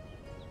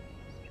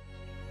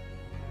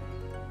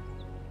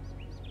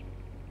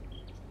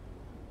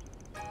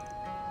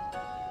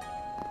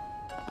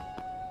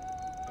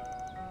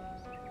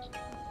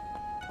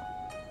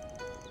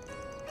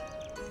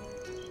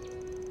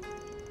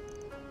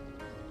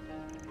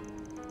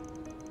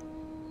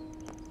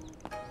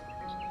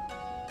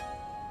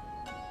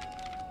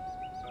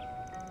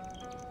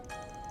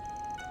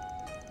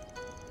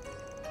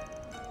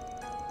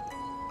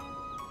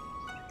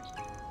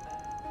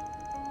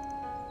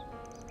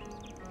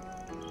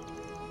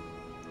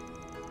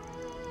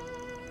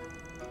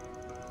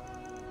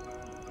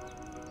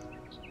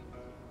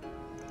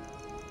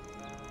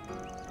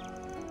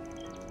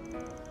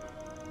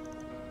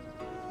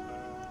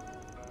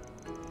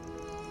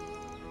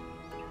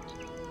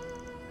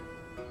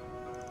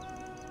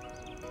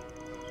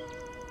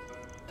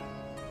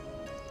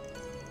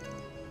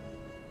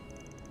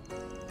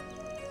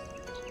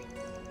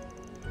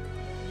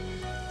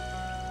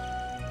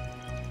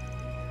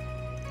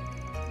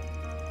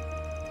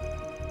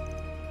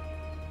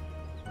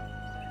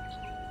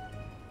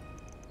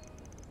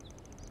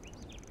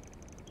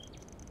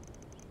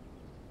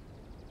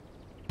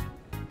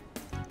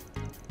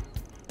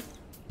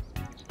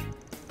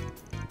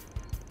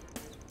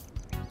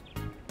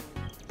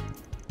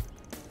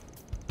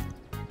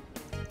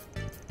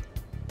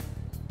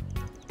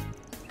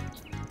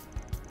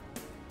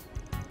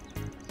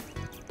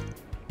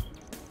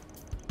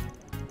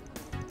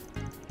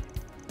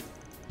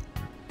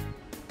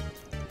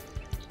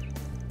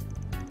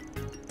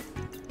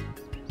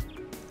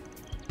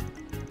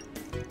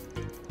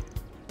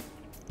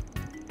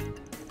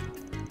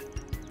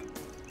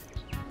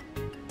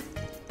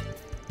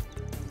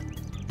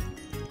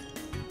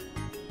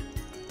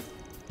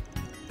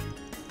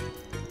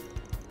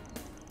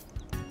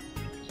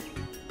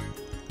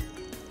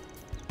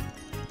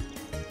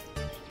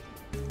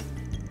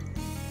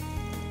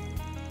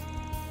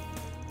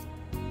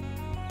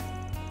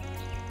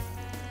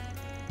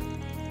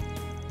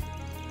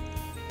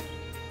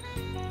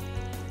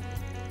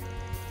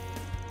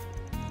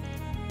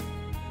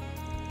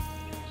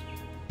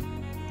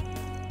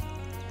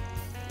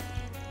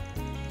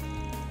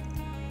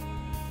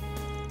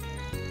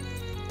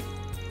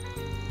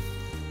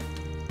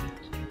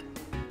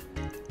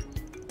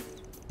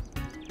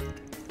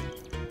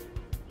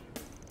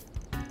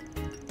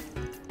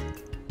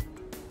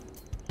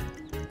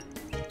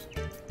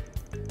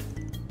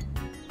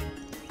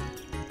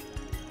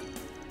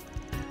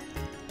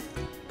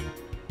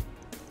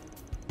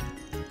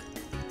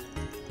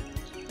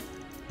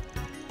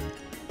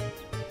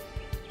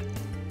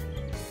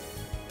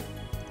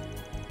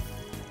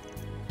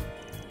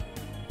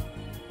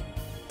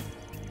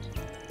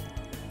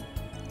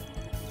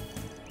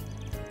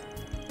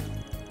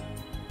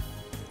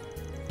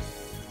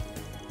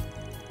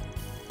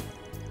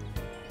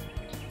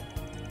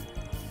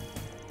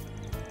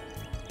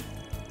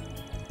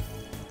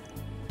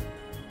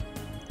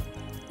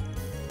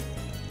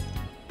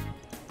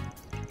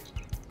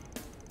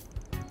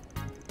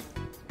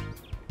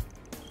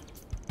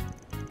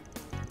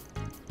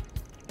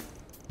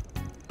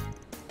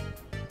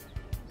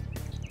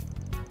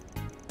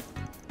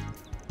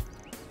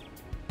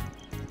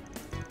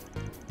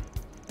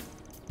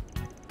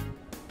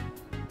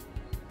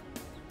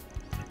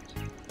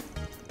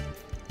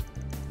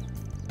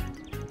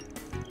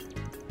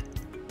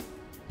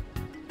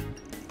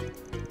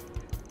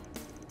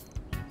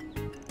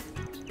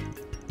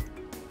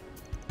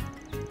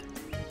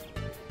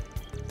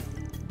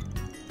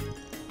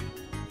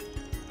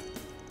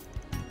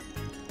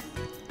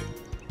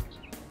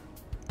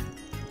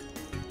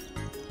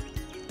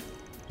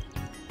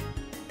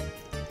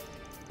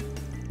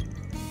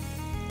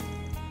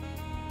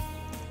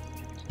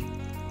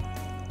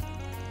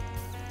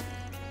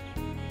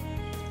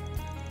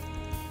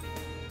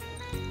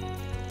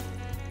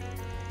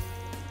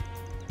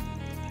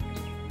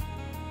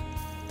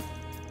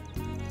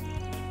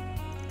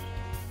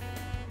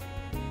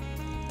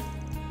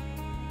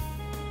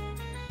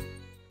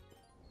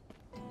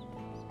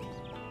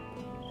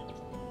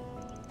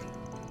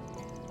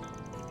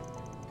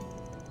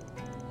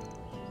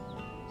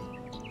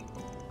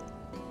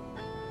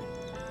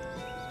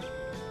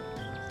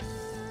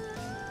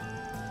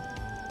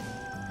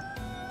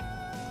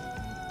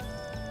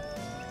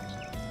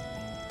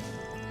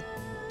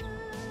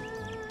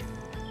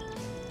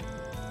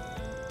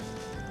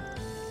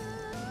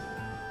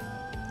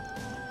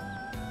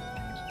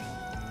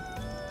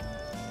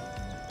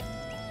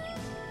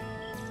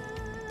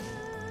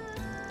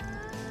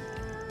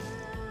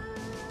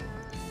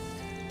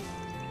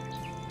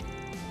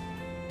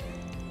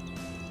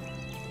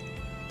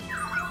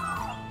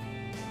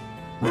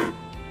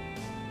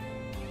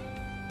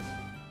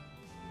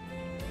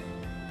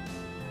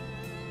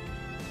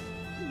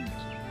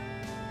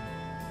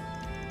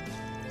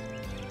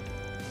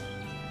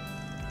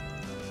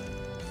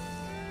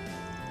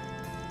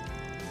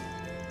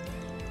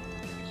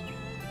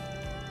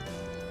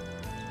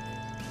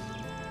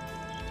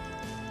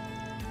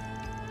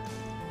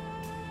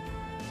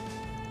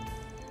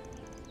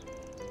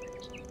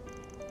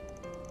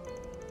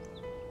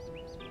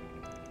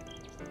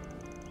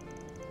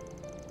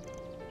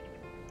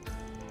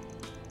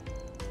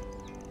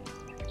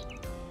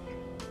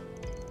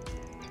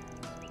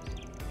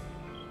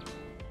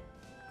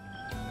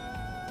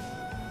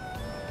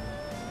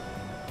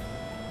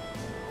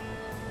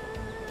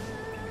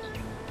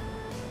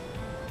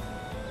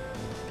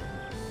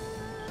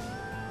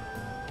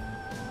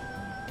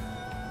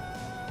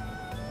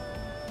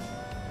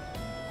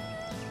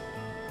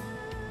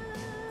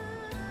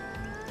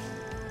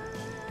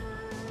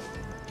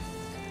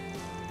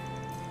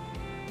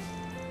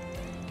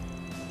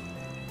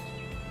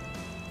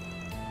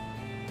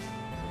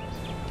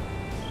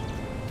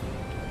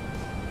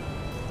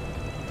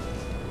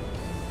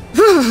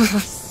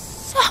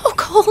 So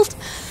cold.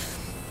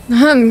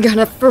 I'm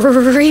gonna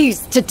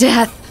freeze to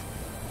death.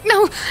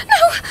 No,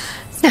 no!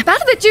 Snap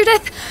out of it,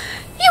 Judith!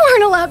 You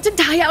aren't allowed to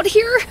die out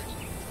here.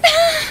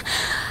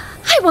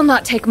 I will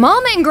not take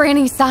Mama and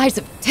Granny's sighs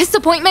of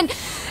disappointment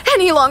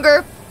any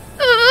longer.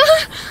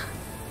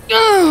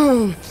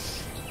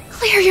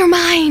 Clear your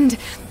mind.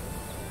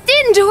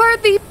 Endure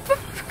the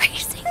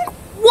freezing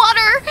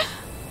water.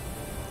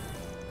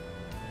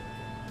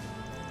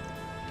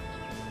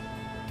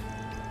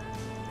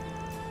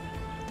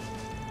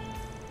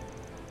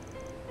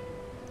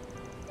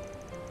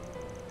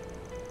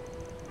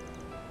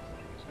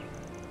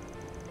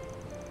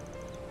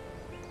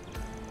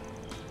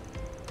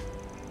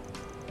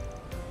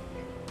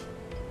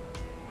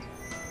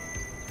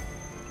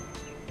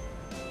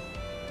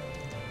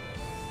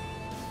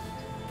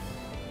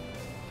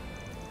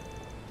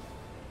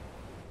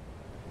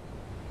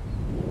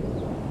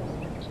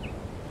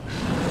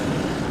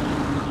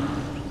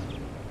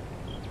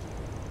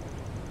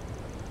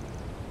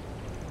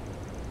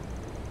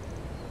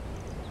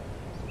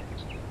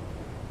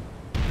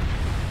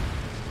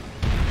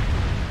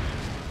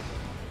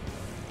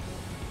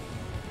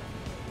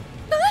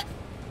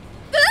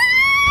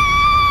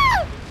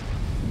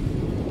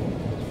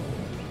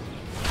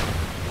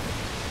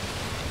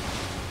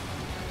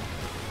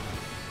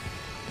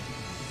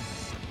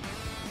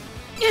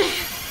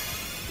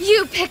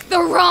 You picked the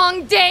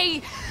wrong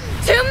day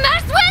to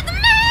mess with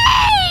me!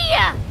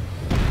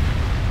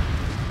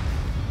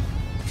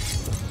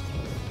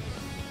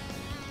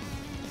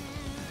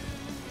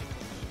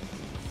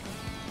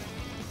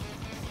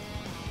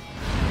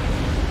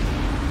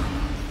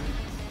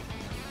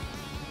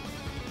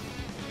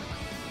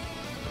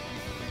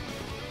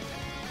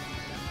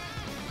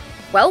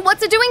 Well,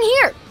 what's it doing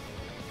here?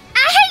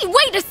 Hey,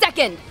 wait a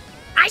second!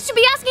 I should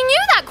be asking you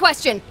that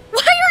question!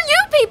 Why are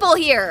you people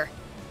here?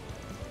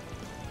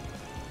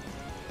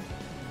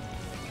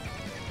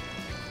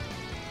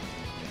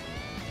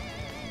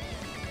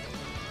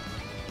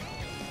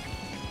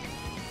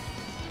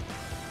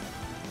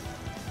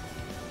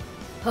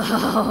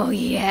 Oh,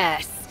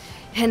 yes.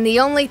 And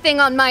the only thing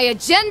on my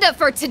agenda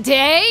for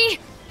today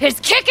is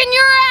kicking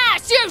your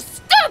ass, you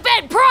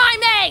stupid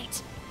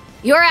primate!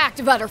 Your act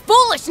of utter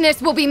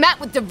foolishness will be met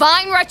with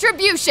divine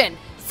retribution.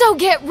 So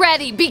get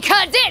ready,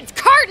 because it's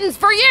curtains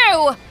for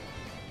you!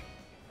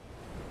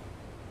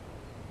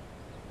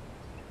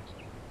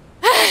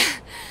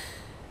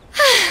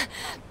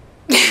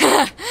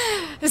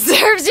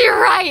 Serves you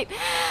right,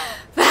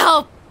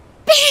 foul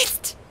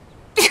beast!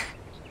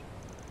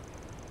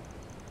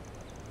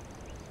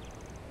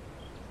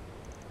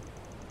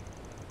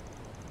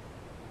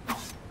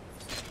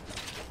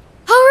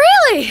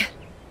 Oh, really?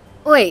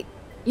 Wait,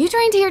 you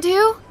trained here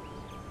too?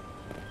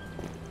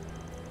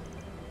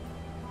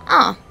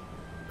 Oh,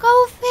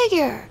 go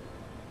figure.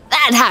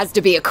 That has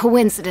to be a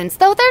coincidence,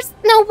 though there's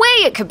no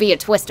way it could be a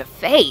twist of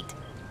fate.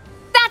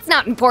 That's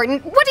not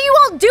important. What are you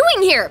all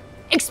doing here?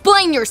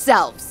 Explain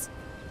yourselves.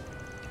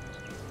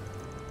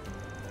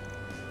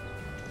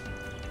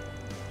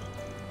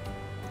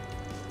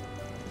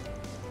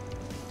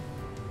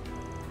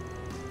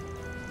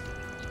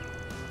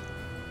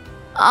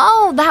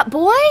 Oh, that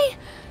boy?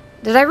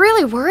 Did I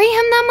really worry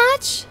him that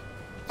much?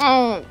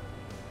 Oh,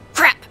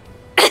 crap.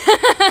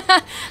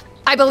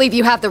 I believe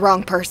you have the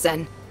wrong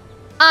person.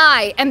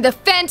 I am the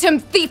Phantom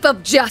Thief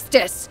of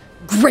Justice,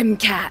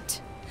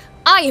 Grimcat.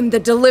 I am the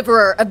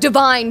deliverer of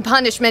divine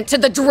punishment to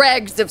the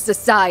dregs of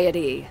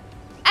society.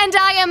 And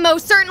I am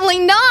most certainly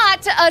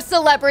not a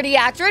celebrity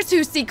actress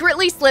who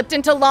secretly slipped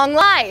into long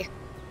lie.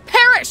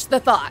 Perish the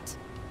thought.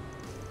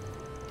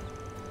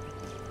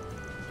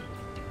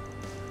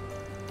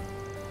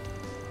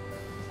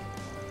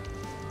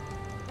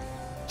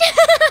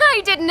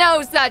 I did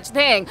no such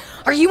thing.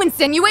 Are you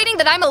insinuating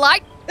that I'm a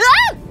lie?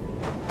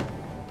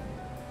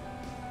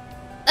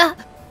 Ah!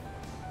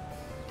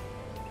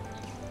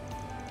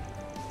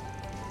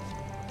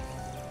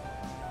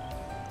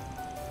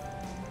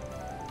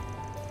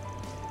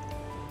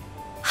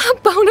 A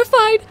bona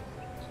fide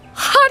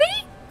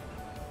hottie?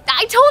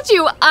 I told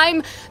you,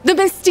 I'm the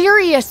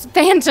mysterious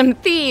Phantom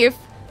Thief.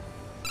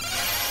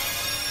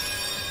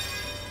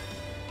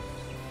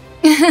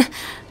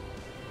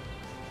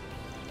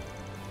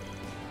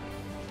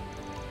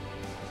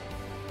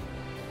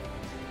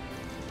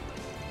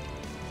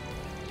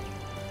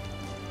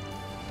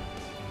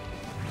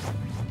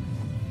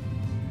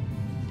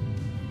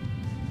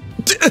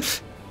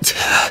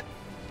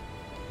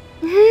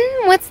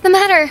 What's the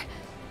matter?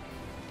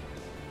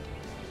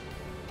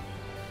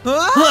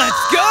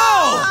 Let's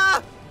go!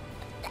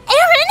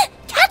 Aaron!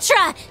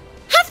 Ketra!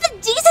 Have the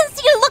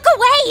decency to look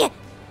away!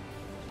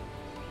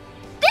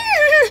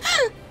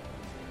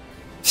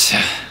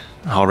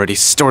 Already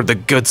stored the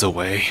goods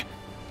away.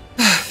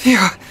 Phew.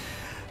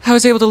 I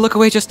was able to look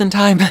away just in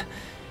time.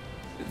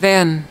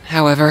 Van,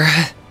 however...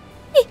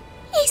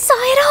 He saw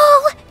it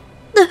all!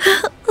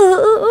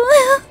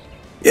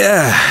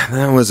 Yeah,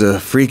 that was a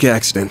freak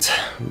accident,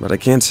 but I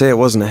can't say it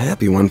wasn't a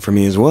happy one for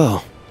me as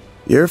well.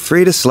 You're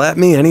free to slap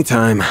me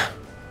anytime.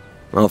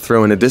 I'll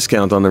throw in a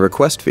discount on the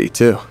request fee,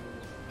 too.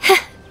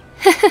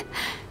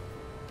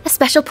 A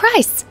special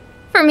price.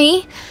 For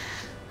me?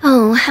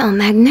 Oh, how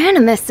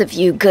magnanimous of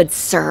you, good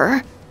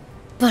sir.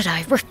 But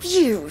I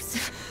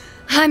refuse.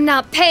 I'm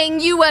not paying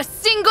you a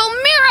single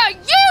mirror,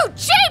 you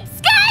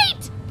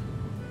cheapskate!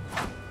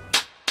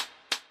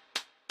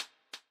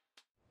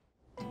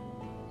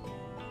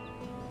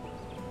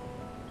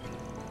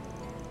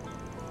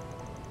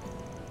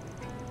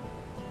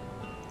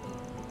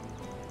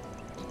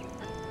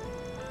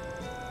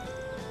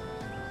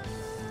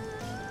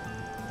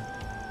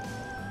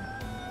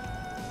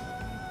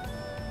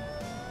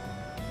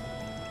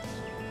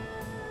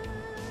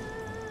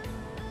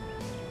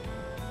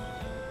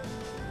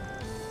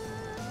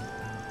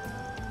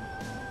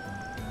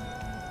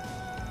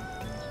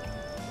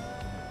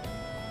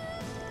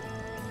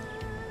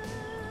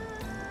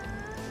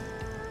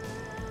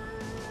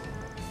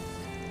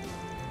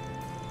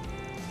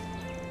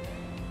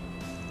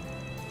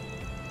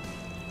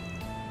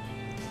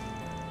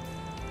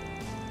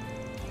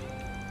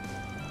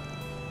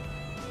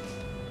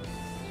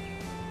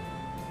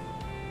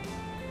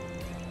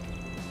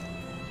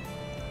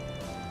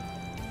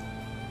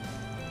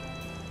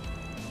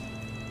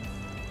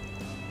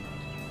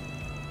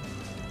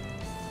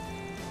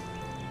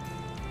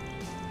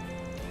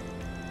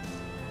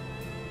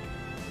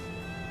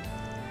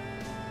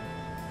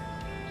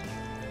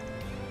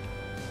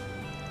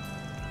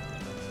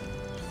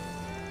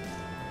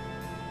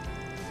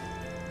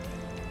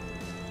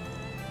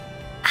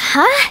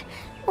 Huh?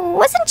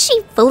 Wasn't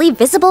she fully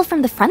visible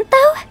from the front,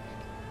 though?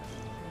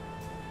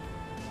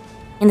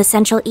 In the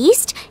Central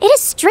East, it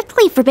is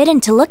strictly forbidden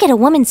to look at a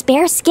woman's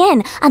bare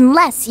skin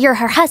unless you're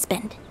her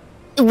husband.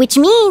 Which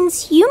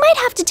means you might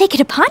have to take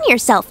it upon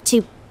yourself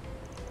to...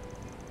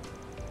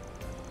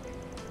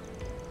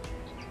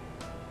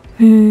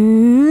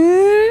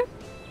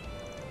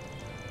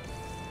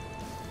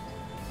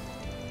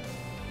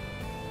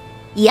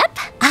 Yep,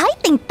 I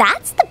think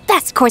that's the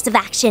best course of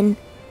action.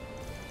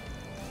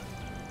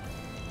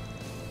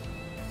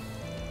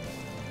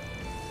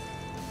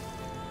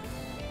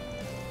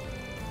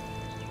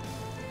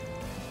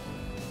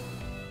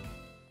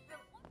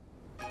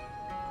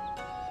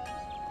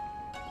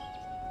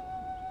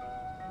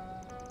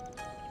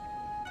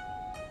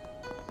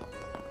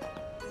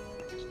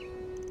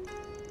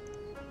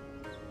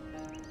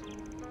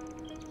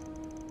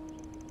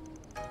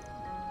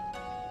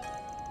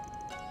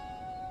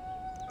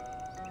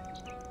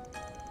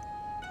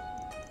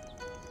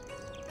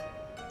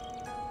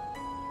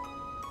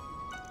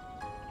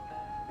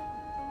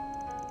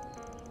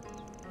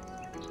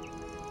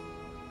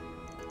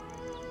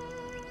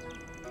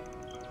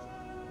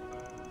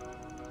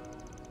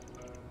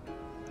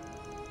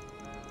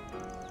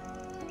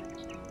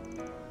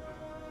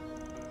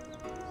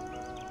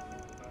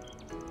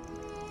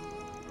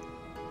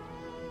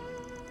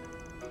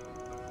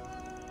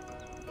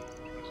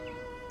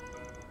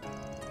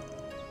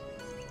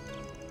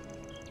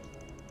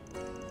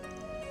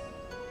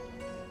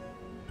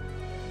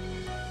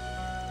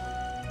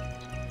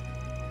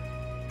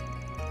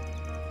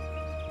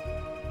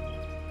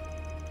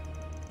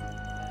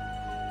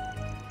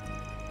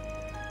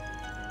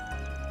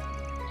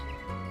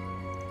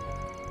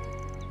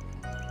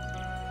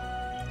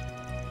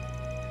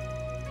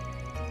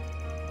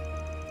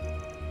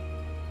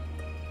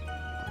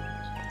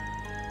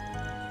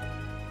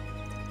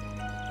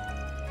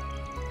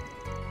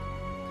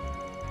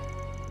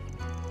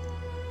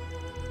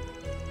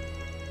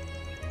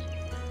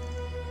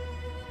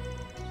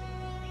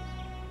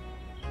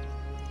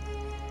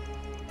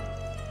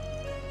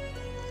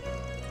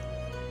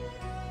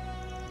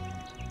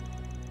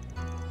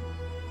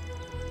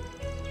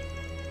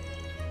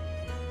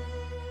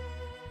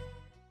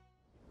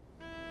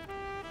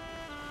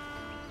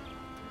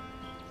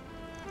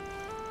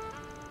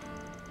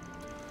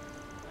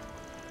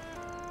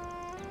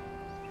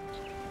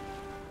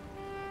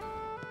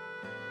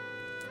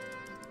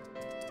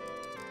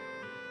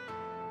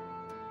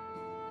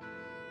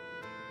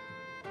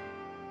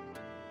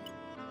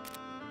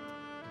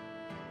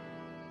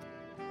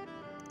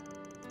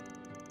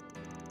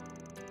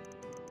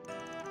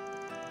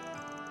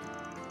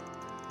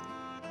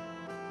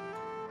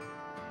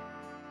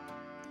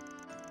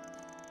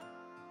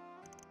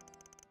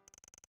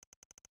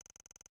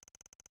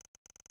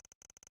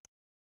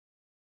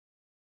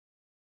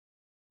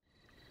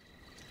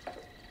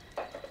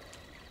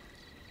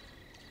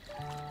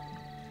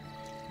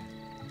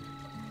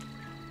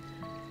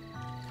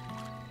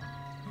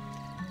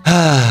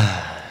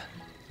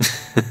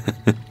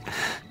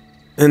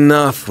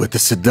 Enough with the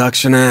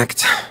seduction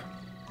act.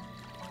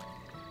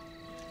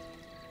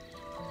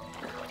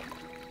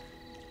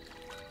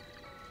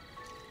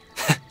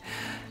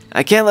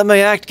 I can't let my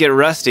act get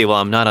rusty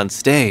while I'm not on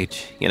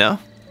stage, you know?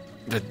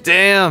 But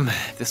damn,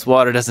 this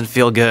water doesn't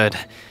feel good.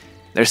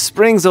 There's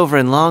springs over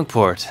in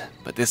Longport,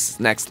 but this is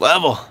next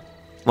level.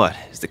 What,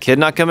 is the kid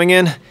not coming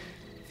in?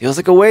 Feels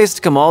like a waste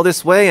to come all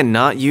this way and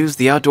not use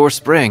the outdoor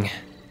spring.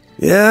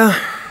 Yeah,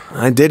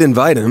 I did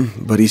invite him,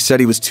 but he said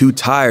he was too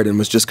tired and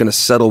was just gonna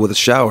settle with a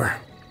shower.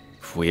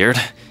 Weird.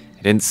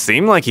 It didn't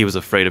seem like he was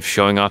afraid of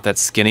showing off that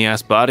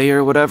skinny-ass body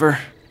or whatever.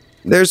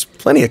 There's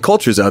plenty of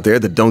cultures out there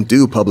that don't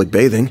do public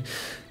bathing.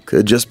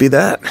 Could just be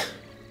that.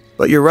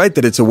 But you're right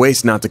that it's a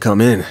waste not to come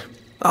in.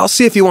 I'll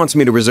see if he wants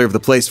me to reserve the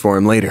place for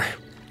him later.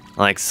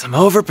 Like some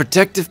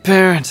overprotective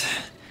parent.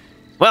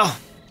 Well,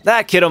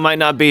 that kiddo might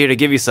not be here to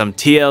give you some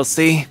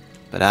TLC,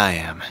 but I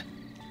am.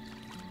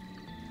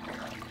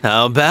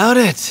 How about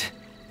it?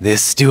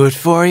 This do it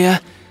for you?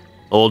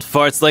 Old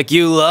farts like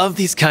you love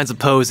these kinds of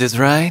poses,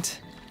 right?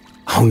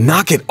 Oh,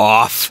 knock it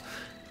off.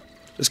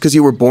 Just because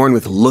you were born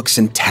with looks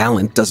and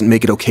talent doesn't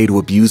make it okay to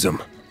abuse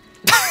them.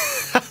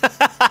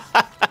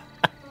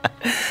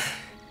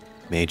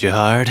 Made you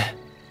hard?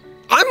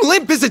 I'm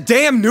limp as a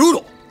damn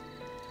noodle!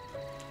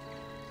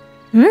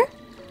 What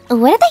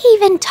are they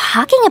even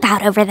talking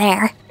about over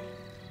there?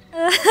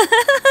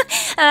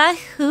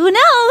 Who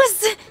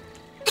knows?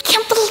 I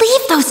can't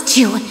believe those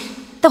two.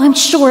 Though I'm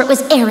sure it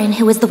was Aaron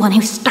who was the one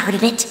who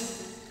started it.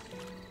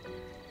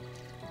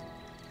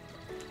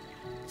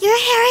 Your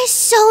hair is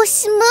so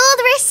smooth,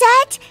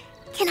 Reset.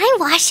 Can I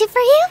wash it for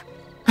you?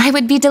 I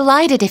would be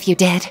delighted if you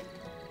did.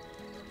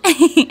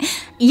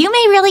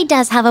 Yume really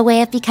does have a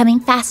way of becoming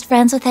fast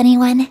friends with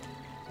anyone.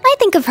 I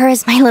think of her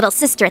as my little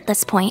sister at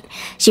this point.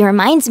 She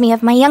reminds me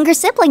of my younger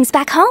siblings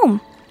back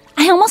home.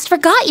 I almost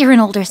forgot you're an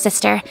older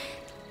sister.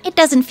 It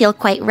doesn't feel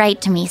quite right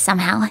to me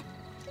somehow.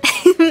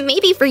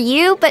 Maybe for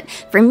you, but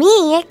for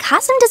me,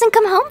 Kasum doesn't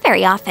come home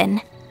very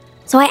often.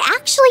 So I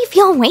actually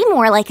feel way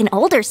more like an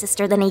older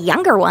sister than a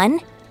younger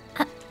one.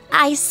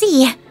 I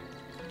see.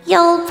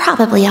 You'll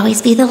probably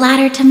always be the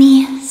latter to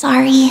me.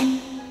 Sorry.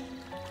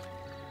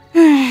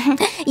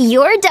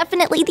 You're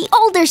definitely the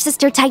older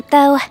sister type,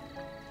 though.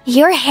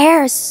 Your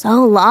hair is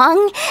so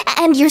long,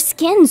 and your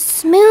skin's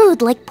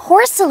smooth like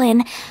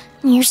porcelain.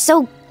 You're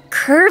so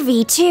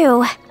curvy,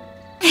 too.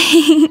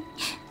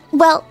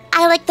 Well,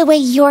 I like the way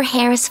your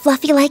hair is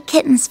fluffy like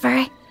kitten's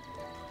fur.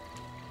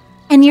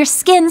 And your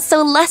skin's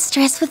so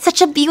lustrous with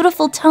such a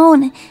beautiful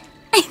tone.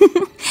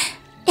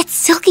 It's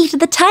silky to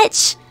the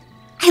touch.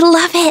 I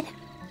love it.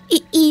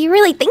 You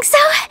really think so?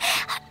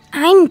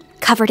 I'm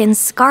covered in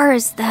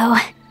scars, though.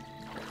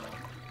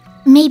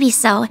 Maybe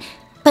so,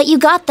 but you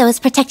got those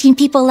protecting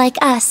people like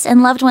us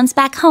and loved ones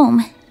back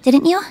home,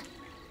 didn't you?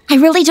 I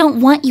really don't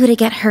want you to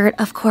get hurt,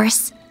 of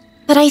course,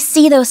 but I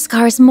see those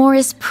scars more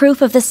as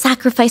proof of the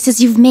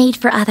sacrifices you've made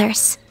for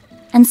others,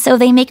 and so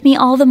they make me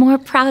all the more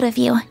proud of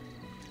you.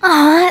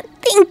 Aw,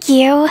 thank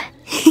you.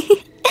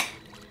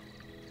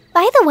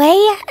 By the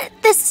way,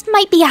 this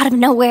might be out of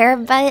nowhere,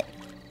 but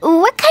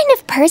what kind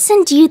of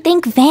person do you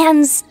think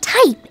Van's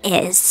type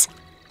is?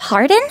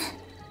 Pardon?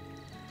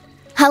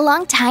 A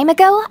long time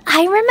ago,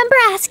 I remember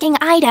asking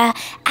Ida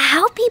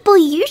how people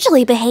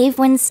usually behave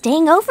when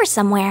staying over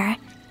somewhere.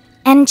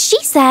 And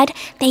she said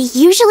they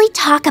usually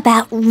talk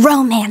about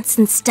romance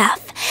and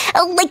stuff,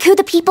 like who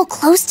the people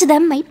close to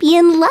them might be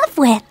in love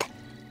with.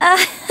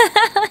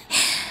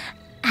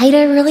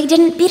 Ida really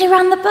didn't beat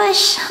around the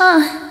bush,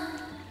 huh?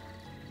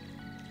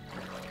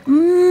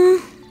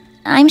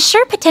 I'm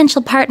sure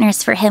potential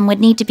partners for him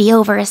would need to be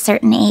over a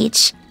certain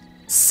age.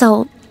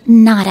 So,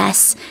 not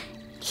us.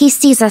 He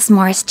sees us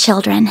more as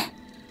children.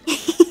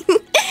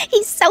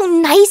 He's so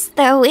nice,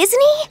 though,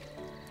 isn't he?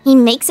 He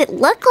makes it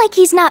look like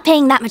he's not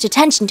paying that much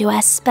attention to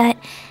us, but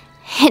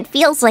it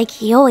feels like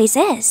he always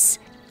is.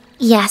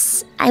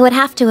 Yes, I would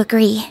have to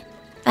agree.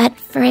 But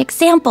for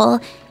example,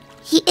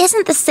 he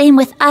isn't the same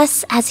with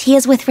us as he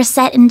is with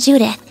Reset and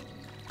Judith.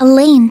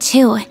 Elaine,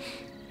 too.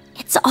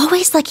 It's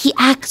always like he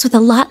acts with a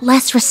lot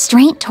less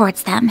restraint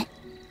towards them.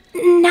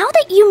 Now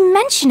that you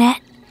mention it...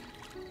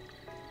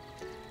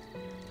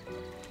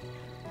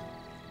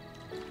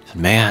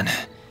 Man,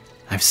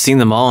 I've seen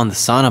them all in the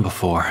sauna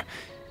before.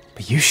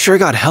 But you sure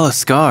got hella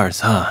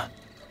scars, huh?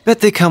 Bet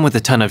they come with a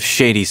ton of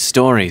shady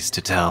stories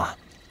to tell.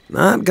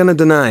 Not gonna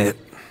deny it.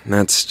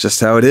 That's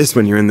just how it is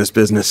when you're in this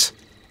business.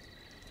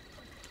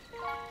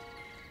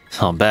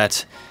 I'll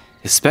bet.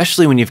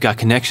 Especially when you've got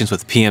connections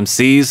with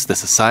PMCs, the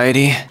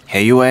Society,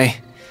 AUA,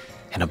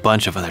 and a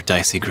bunch of other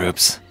dicey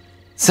groups.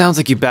 Sounds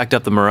like you backed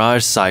up the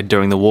Mirage side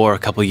during the war a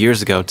couple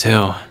years ago,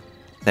 too.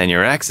 Then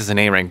your ex is an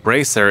A-rank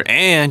bracer,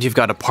 and you've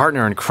got a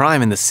partner in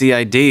crime in the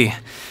CID.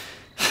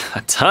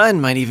 A ton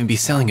might even be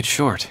selling it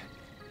short.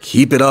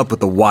 Keep it up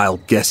with the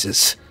wild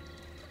guesses.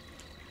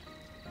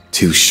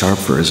 Too sharp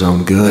for his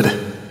own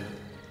good.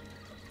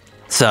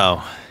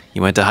 So,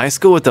 you went to high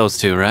school with those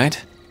two,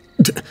 right?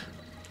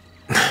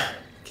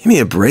 Give me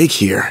a break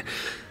here.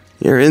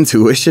 Your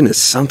intuition is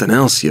something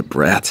else, you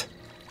brat.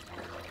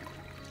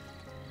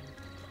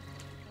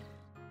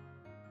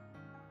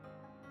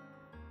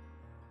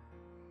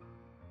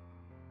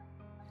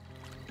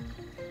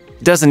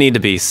 Doesn't need to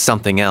be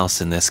something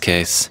else in this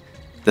case.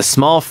 The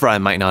small fry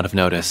might not have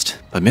noticed,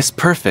 but Miss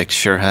Perfect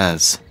sure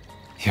has.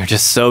 You're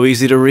just so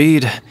easy to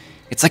read.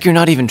 It's like you're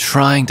not even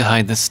trying to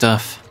hide this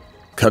stuff.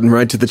 Cutting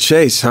right to the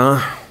chase,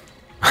 huh?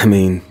 I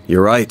mean,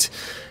 you're right.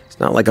 It's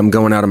not like I'm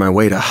going out of my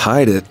way to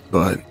hide it,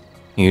 but...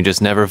 You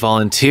just never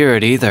volunteer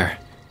it either.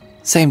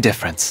 Same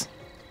difference.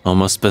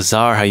 Almost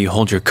bizarre how you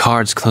hold your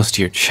cards close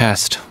to your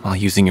chest while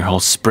using your whole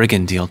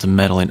Spriggan deal to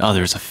meddle in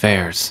others'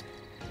 affairs.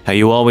 How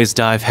you always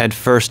dive head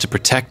first to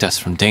protect us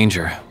from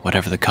danger,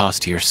 whatever the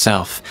cost to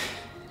yourself.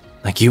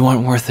 Like you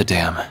aren't worth a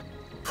damn.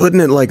 Putting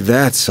it like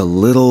that's a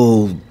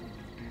little...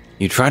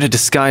 You try to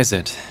disguise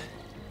it.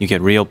 You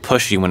get real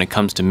pushy when it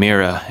comes to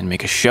Mira and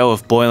make a show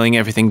of boiling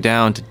everything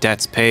down to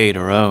debts paid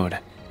or owed.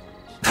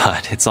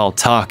 But it's all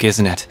talk,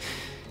 isn't it?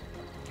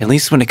 At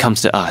least when it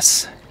comes to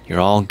us, you're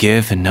all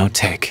give and no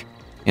take.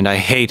 And I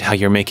hate how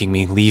you're making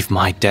me leave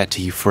my debt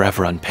to you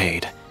forever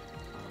unpaid.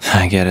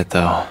 I get it,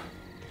 though.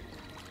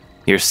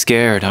 You're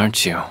scared,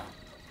 aren't you?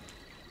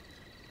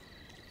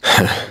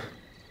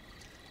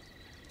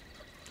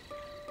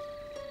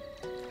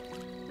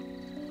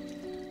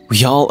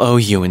 We all owe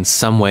you in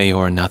some way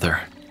or another.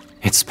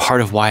 It's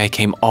part of why I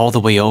came all the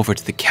way over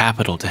to the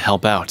capital to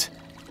help out.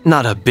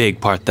 Not a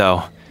big part,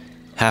 though.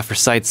 Half for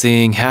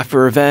sightseeing, half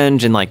for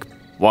revenge, and like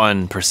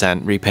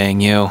 1% repaying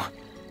you.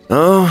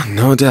 Oh,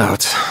 no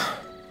doubt.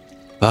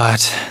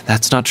 But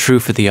that's not true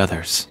for the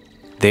others.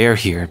 They're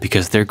here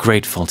because they're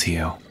grateful to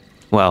you.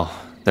 Well,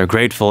 they're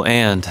grateful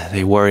and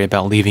they worry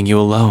about leaving you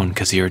alone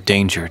because you're a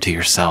danger to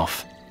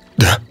yourself.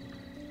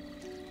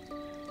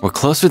 We're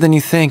closer than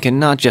you think, and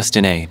not just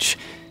in age.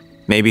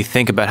 Maybe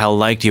think about how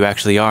liked you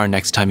actually are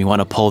next time you want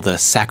to pull the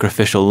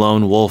sacrificial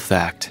lone wolf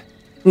act.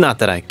 Not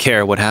that I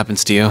care what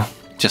happens to you,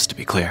 just to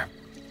be clear.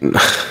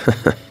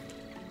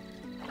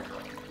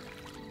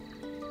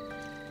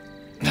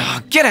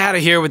 Oh, get out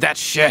of here with that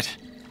shit!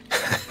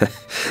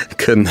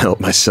 Couldn't help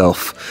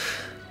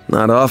myself.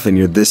 Not often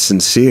you're this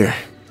sincere.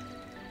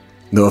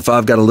 Though if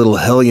I've got a little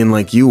hellion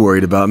like you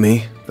worried about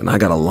me, then I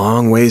got a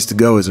long ways to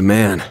go as a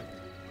man.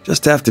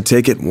 Just have to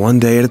take it one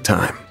day at a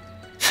time.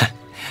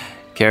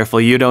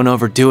 Careful you don't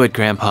overdo it,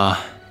 Grandpa.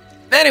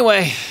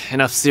 Anyway,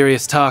 enough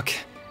serious talk.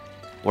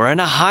 We're in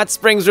a hot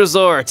springs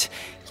resort.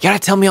 You gotta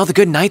tell me all the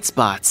good night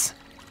spots.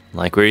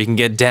 Like where you can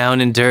get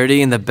down and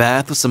dirty in the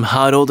bath with some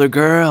hot older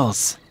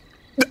girls.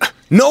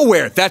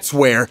 Nowhere, that's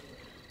where.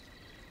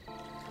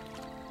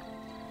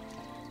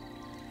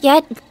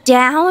 Get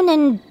down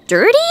and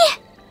dirty?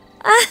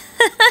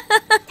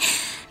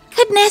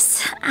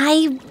 Goodness,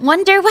 I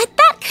wonder what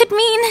that could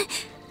mean.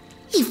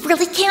 He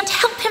really can't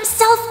help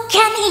himself,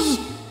 can he?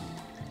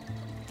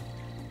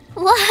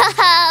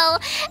 Wow,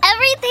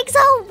 everything's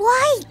all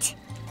white.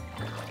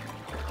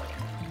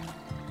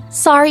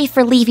 Sorry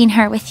for leaving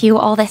her with you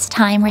all this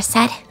time,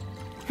 Reset.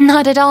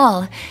 Not at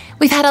all.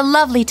 We've had a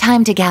lovely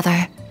time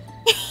together.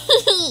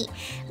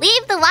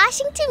 Leave the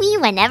washing to me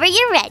whenever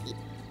you're ready.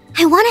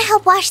 I want to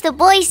help wash the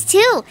boys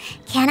too.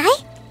 Can I?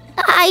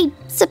 I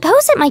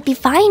suppose it might be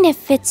fine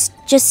if it's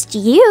just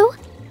you.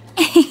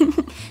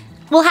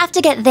 We'll have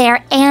to get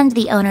there and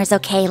the owner's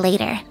okay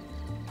later.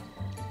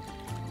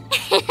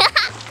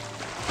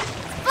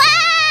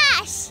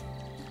 Splash!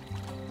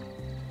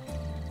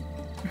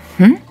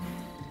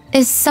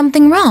 Is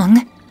something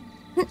wrong?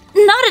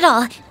 Not at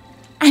all.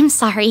 I'm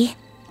sorry.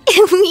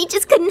 We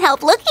just couldn't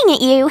help looking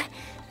at you.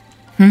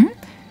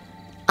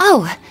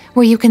 Oh,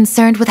 were you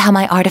concerned with how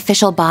my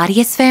artificial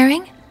body is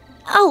faring?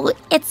 Oh,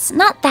 it's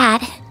not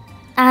that.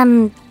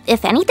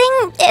 If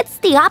anything, it's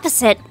the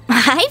opposite.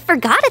 I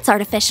forgot it's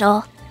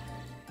artificial.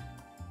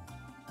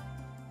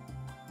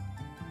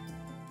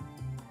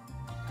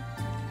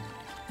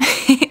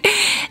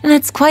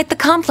 That's quite the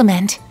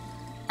compliment.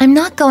 I'm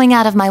not going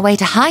out of my way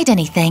to hide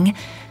anything,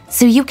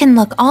 so you can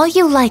look all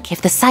you like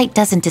if the sight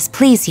doesn't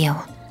displease you.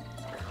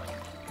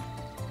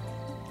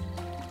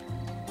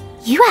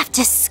 You have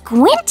to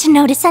squint to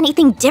notice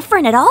anything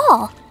different at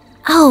all.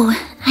 Oh,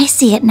 I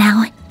see it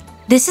now.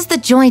 This is the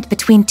joint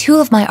between two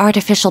of my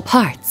artificial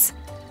parts.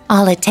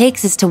 All it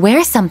takes is to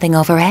wear something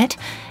over it,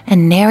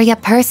 and nary a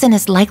person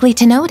is likely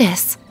to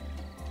notice.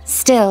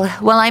 Still,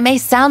 while I may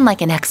sound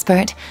like an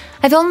expert,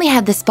 I've only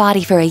had this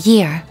body for a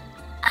year.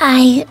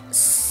 I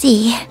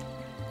see.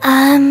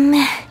 I'm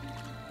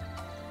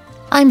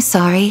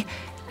sorry.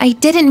 I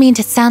didn't mean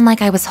to sound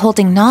like I was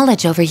holding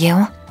knowledge over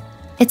you.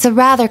 It's a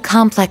rather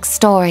complex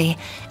story,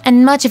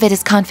 and much of it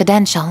is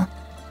confidential.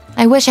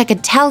 I wish I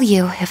could tell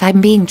you if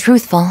I'm being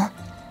truthful.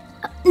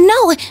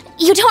 No,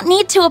 you don't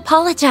need to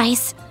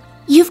apologize.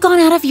 You've gone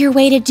out of your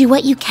way to do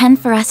what you can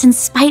for us in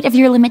spite of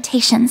your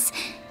limitations.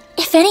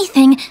 If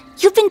anything,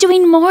 you've been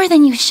doing more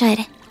than you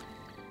should.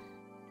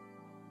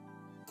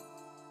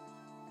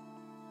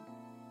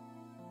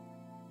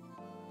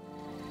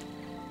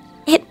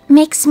 It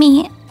makes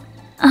me,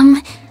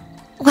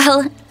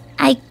 well,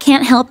 I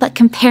can't help but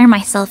compare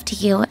myself to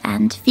you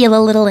and feel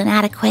a little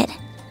inadequate.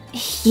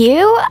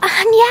 You,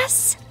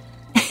 yes?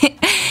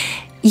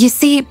 You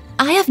see,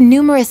 I have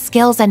numerous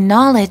skills and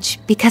knowledge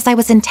because I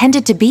was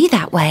intended to be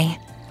that way.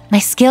 My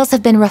skills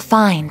have been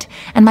refined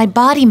and my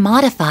body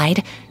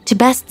modified to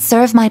best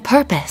serve my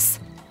purpose.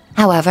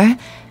 However,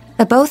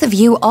 the both of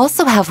you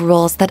also have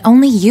roles that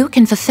only you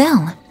can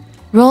fulfill.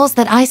 Roles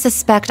that I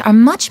suspect are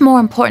much more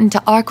important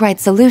to Arkwright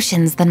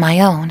Solutions than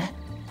my own.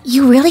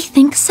 You really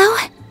think so?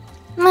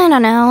 I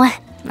don't know.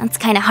 That's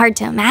kind of hard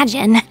to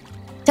imagine.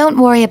 Don't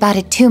worry about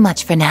it too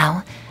much for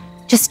now.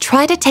 Just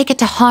try to take it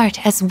to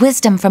heart as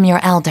wisdom from your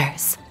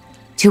elders.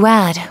 To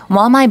add,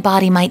 while my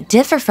body might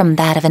differ from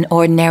that of an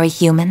ordinary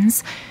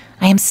human's,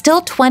 I am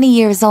still 20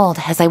 years old,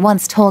 as I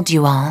once told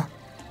you all.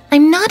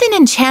 I'm not an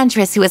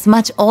enchantress who is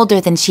much older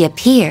than she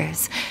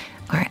appears,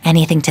 or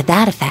anything to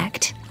that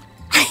effect.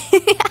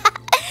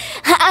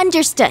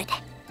 Understood.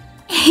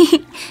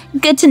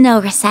 Good to know,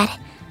 Rosette.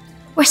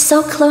 We're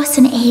so close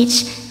in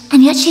age,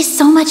 and yet she's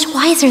so much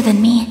wiser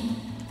than me.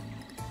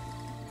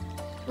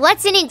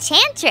 What's an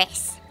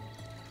enchantress?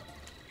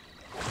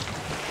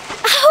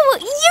 Oh,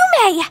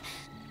 Yume!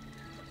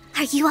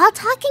 Are you all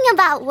talking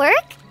about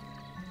work?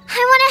 I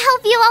want to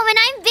help you all when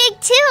I'm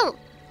big too.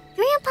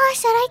 Grandpa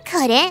said I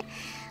couldn't,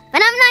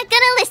 but I'm not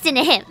gonna listen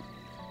to him.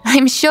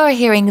 I'm sure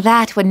hearing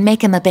that would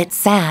make him a bit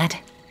sad.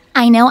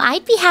 I know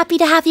I'd be happy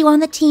to have you on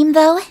the team,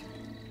 though.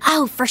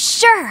 Oh, for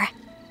sure.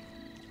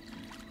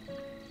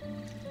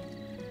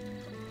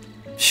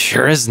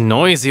 Sure is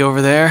noisy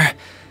over there.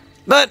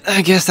 But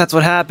I guess that's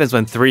what happens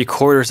when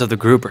 3/4 of the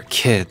group are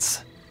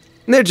kids.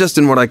 They're just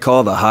in what I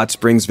call the hot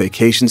springs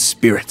vacation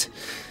spirit.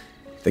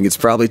 Think it's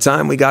probably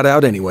time we got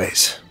out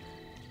anyways.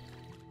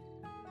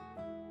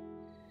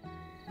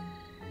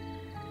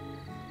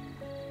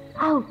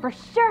 Oh, for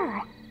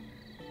sure.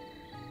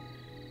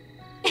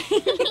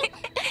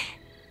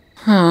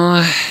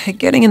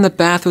 Getting in the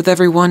bath with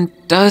everyone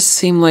does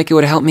seem like it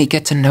would help me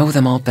get to know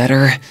them all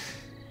better.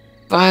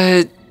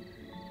 But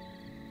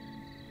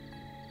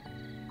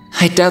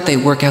I doubt they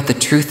work out the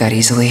truth that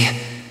easily.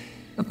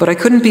 But I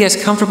couldn't be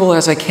as comfortable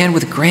as I can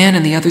with Gran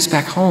and the others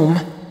back home.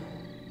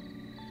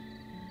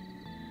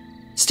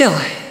 Still,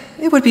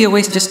 it would be a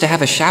waste just to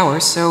have a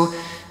shower, so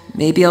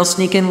maybe I'll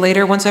sneak in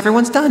later once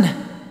everyone's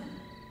done.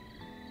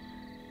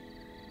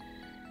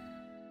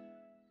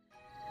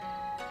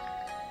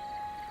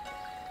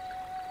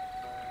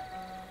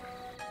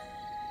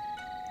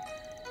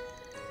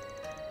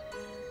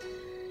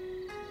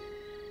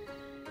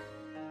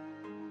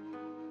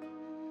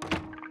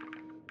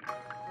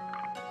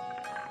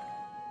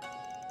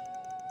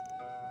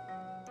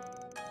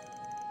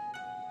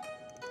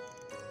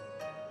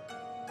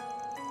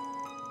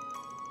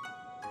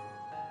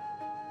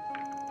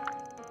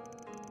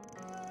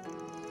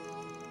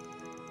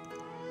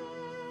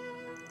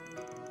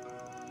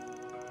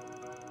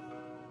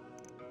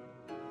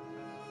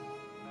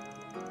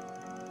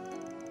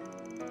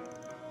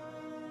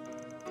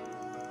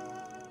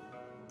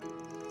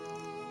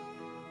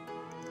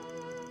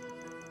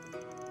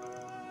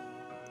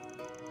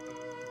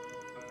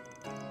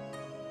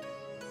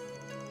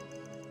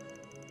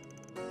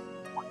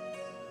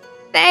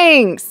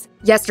 Thanks!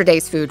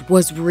 Yesterday's food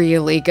was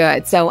really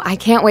good, so I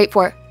can't wait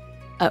for...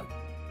 Oh.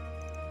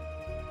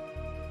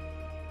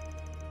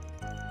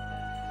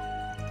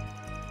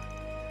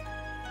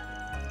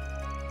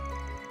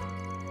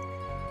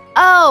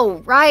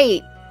 Oh,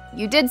 right.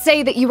 You did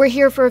say that you were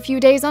here for a few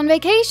days on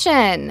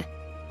vacation.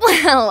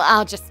 Well,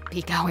 I'll just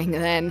be going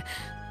then.